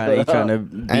 he trying to I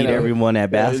beat know. everyone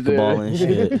at basketball and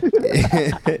shit.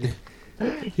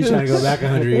 He's trying to go back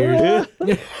 100 years.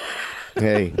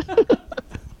 Hey,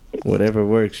 whatever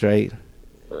works, right?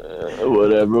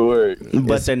 Whatever works. But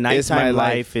It's- the it's my nighttime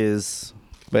life. life is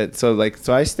But so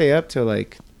I stay up till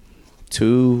like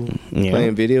 2 Yeah.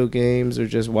 playing video games or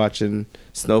just watching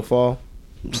Snowfall.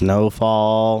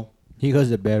 snowfall. He goes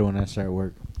to bed when I start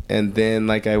work. And then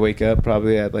like I wake up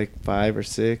probably at like 5 or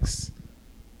 6.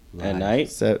 At night?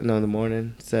 7, no, in the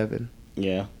morning. 7.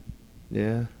 Yeah.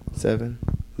 Yeah, 7.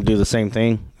 Do the same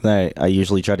thing. I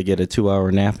usually try to get a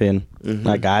 2-hour nap in. Mhm.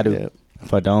 I got to. Yep.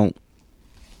 If I don't,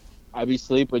 I be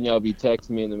sleeping, y'all be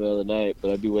texting me in the middle of the night,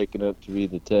 but I be waking up to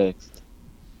read the text.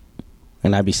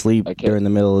 and I be sleep Okay. during the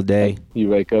middle of the day. You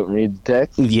wake up and read the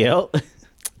text? Yep.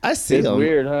 I see It's them.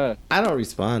 weird, huh? I don't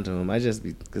respond to them. I just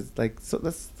be because like so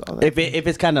that's all that. if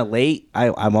it's kind of late, I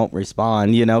won't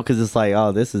respond. You know, because it's like,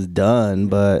 oh, this is done.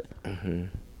 But Mhm.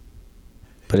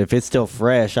 But if it's still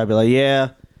fresh, I'd be like,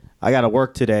 yeah, I got to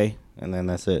work today. And then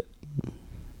that's it.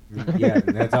 Yeah,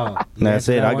 that's all. You That's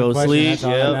answer it. that I one go question, sleep, That's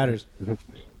all yep. that matters.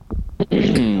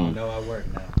 Oh, no, I work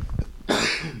now.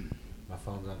 My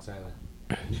phone's on silent.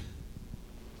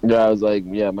 Yeah, I was like,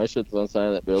 yeah, my shit's on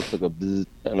silent. Bill took a bzz,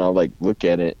 and I'll like look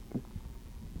at it.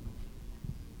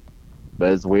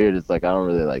 But it's weird. It's like I don't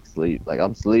really like sleep. Like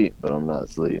I'm asleep, but I'm not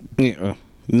asleep. Yeah.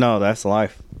 No, that's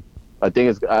life. I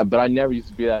think it's, but I never used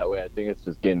to be that way. I think it's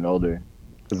just getting older.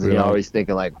 Because you're always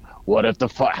thinking like, what if the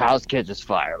house catches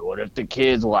fire? What if the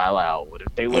kids wild out? What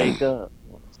if they wake up?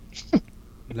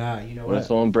 Nah, you know What if what?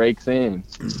 someone breaks in?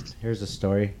 Here's a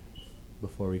story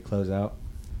before we close out.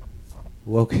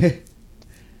 Woke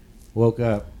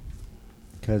up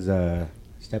because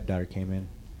stepdaughter came in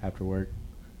after work,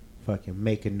 fucking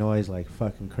making noise like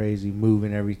fucking crazy,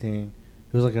 moving everything.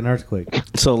 It was like an earthquake.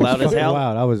 So loud as Fucking hell.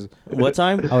 Wild. I was What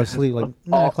time? asleep like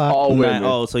 9 o'clock. all women.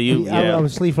 Oh, so you, I yeah.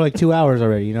 was asleep for like 2 hours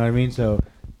already. You know what I mean? So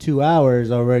 2 hours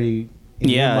already. In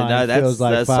Yeah, your mind no, that's- feels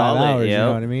like that's 5 solid, hours. You yeah.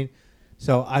 know what I mean?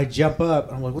 So I jump up.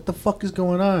 And I'm like, what the fuck is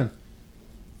going on?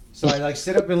 So I like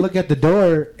sit up and look at the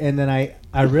door, and then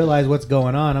I realize what's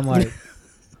going on. I'm like,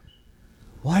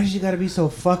 why did you got to be so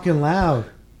fucking loud?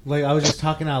 Like I was just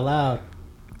talking out loud,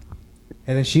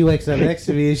 and then she wakes up next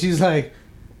to me and she's like,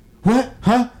 what?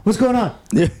 Huh? What's going on?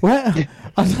 What?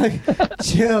 I was like,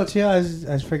 chill. I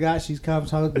just forgot she's come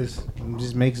talk this and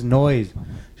just makes noise.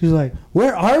 She's like,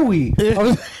 where are we? I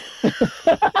was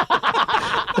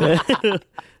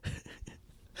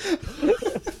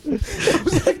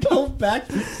like, go back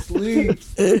to sleep.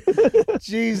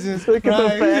 Jesus Look at the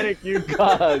Christ. panic you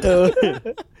caused.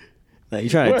 Like, you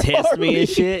trying to Where test are me we? and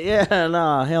shit? Yeah,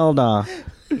 nah, hell nah.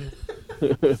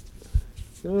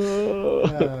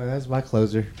 That's my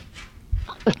closer.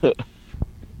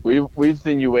 We've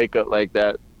seen you wake up like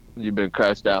that. You've been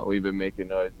crashed out. We've been making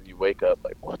noise, and you wake up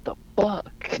like, what the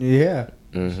fuck? Yeah.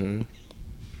 Mm-hmm.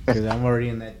 Because I'm already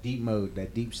in that deep mode,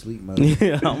 that deep sleep mode.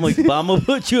 Yeah, I'm like, I'm gonna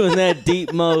put you in that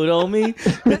deep mode, homie.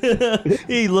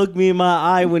 He looked me in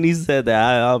my eye when he said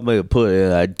that. I'm gonna put it in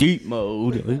that deep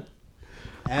mode.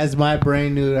 As my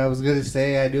brain knew what I was going to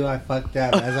say, I knew I fucked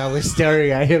up as I was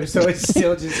staring at him, so it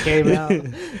still just came out.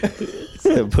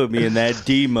 Said, put me in that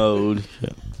D mode.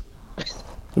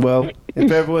 Well,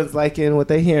 if everyone's liking what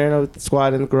they're hearing of the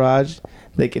Squad in the Garage,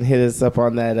 they can hit us up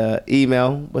on that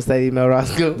email. What's that email,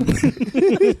 Roscoe?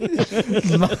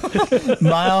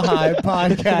 Mile High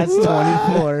Podcast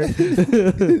 24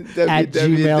 at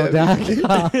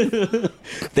gmail.com.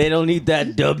 They don't need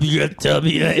that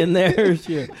WW in there.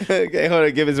 Okay, hold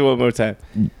on. Give us one more time.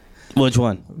 Which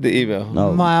one? The email.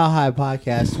 No. Mile High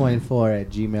Podcast 24 at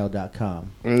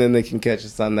gmail.com. And then they can catch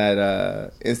us on that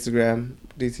Instagram,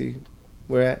 DT.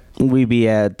 Where at? We be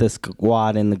at the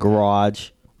Squad in the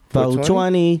Garage.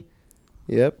 420.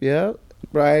 Yep.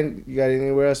 Brian, you got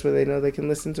anywhere else where they know they can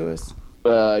listen to us?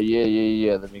 Yeah.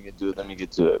 Let me get to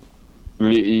it.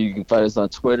 You can find us on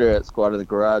Twitter at Squad in the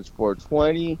Garage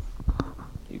 420.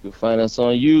 You can find us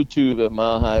on YouTube at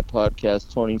Mile High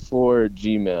Podcast 24 at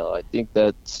Gmail. I think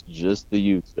that's just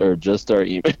just our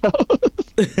email.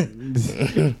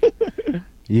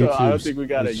 YouTube. I don't think we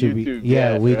got a YouTube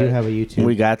Yeah, yet, we do right? have a YouTube.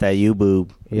 We got that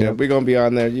U-boob. Yeah, we're going to be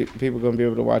on there. People are going to be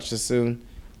able to watch us soon.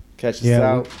 Catch us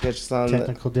out. Catch us on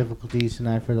technical difficulties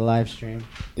tonight for the live stream.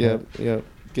 Yep.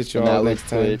 Get you And all that was next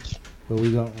time. Twitch. But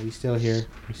we still here.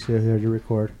 We still here to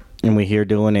record. And we here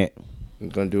doing it. We're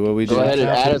going to do what we do. Go ahead and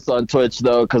add us on Twitch,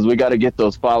 though, because we got to get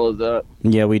those follows up.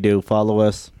 Yeah, we do. Follow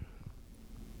us.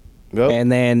 Go.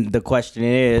 And then the question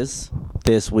is,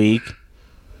 this week,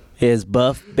 is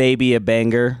Buff Baby a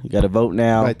banger? You got to vote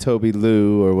now. By Toby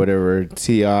Lou or whatever.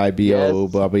 T-I-B-O.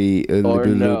 Yes. Bobby. Or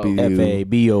no.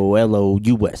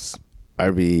 FABOLOUS.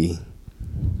 RB.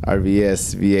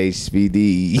 RVS.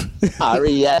 VHVD.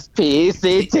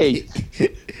 R-E-S-P-E-C-T.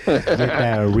 Get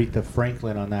that Aretha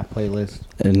Franklin on that playlist.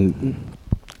 And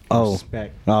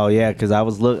Respect. yeah, because I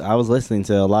was listening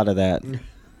to a lot of that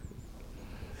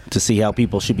to see how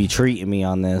people should be treating me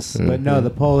on this. But no, the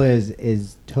poll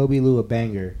is Toby Lou a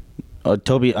banger?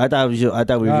 Toby, I thought we were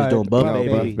just doing Buff no, Baby.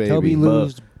 Buff Baby. Toby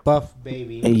Lou's Buff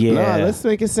Baby. Yeah, No, let's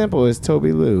make it simple. It's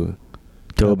Toby Lou.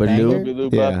 Toby banger? Lou. Toby Lou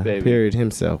Yeah, Buff Baby. period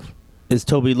himself. Is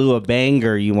Toby Lou a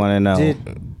banger? You want to know? Did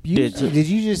you Did-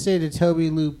 just say that Toby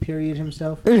Lou period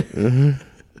himself? He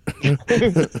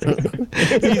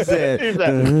said.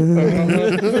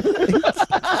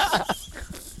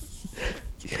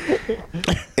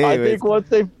 I Anyways, think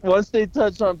once they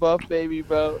touch on Buff Baby,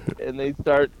 bro, and they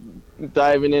start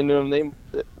diving into him,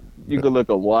 you could look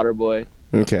at Waterboy.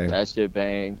 okay. That shit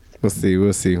bangs. We'll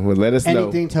see. Well, let us know.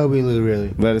 Anything Toby Toby Lou,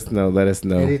 really. Let us know.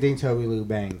 Anything Toby Lou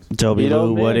bangs. Toby You know,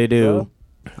 Lou, what man, it do? bro.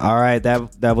 All right,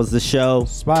 that was the show.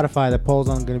 Spotify. The poll's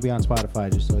going to be on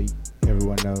Spotify, just so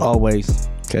everyone knows. Always.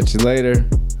 Catch you later.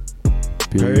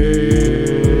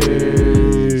 Peace.